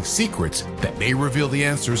 untangling secrets that may reveal the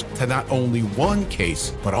answers to not only one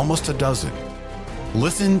case, but almost a dozen.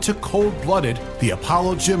 Listen to Cold Blooded, The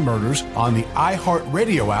Apollo Gym Murders on the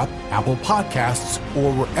iHeartRadio app, Apple Podcasts,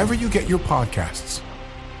 or wherever you get your podcasts.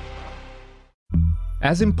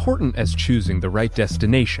 As important as choosing the right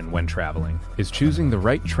destination when traveling is choosing the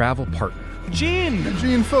right travel partner.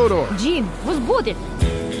 Eugene Fodor. Gene, was good.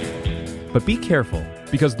 But be careful,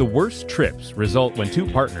 because the worst trips result when two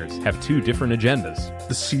partners have two different agendas.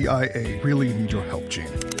 The CIA really need your help, Gene.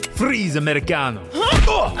 Freeze, Americano.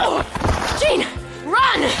 Gene,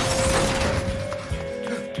 run!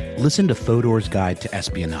 Listen to Fodor's Guide to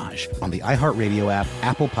Espionage on the iHeartRadio app,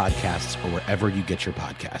 Apple Podcasts, or wherever you get your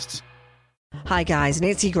podcasts. Hi, guys.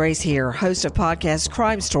 Nancy Grace here, host of podcast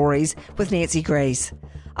Crime Stories with Nancy Grace.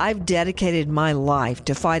 I've dedicated my life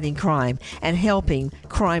to fighting crime and helping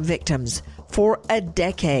crime victims. For a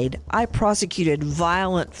decade, I prosecuted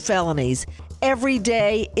violent felonies. Every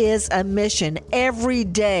day is a mission. Every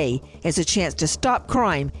day is a chance to stop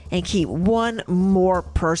crime and keep one more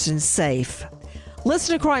person safe.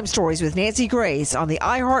 Listen to Crime Stories with Nancy Grace on the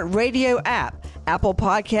iHeartRadio app, Apple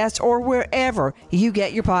Podcasts, or wherever you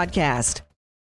get your podcast.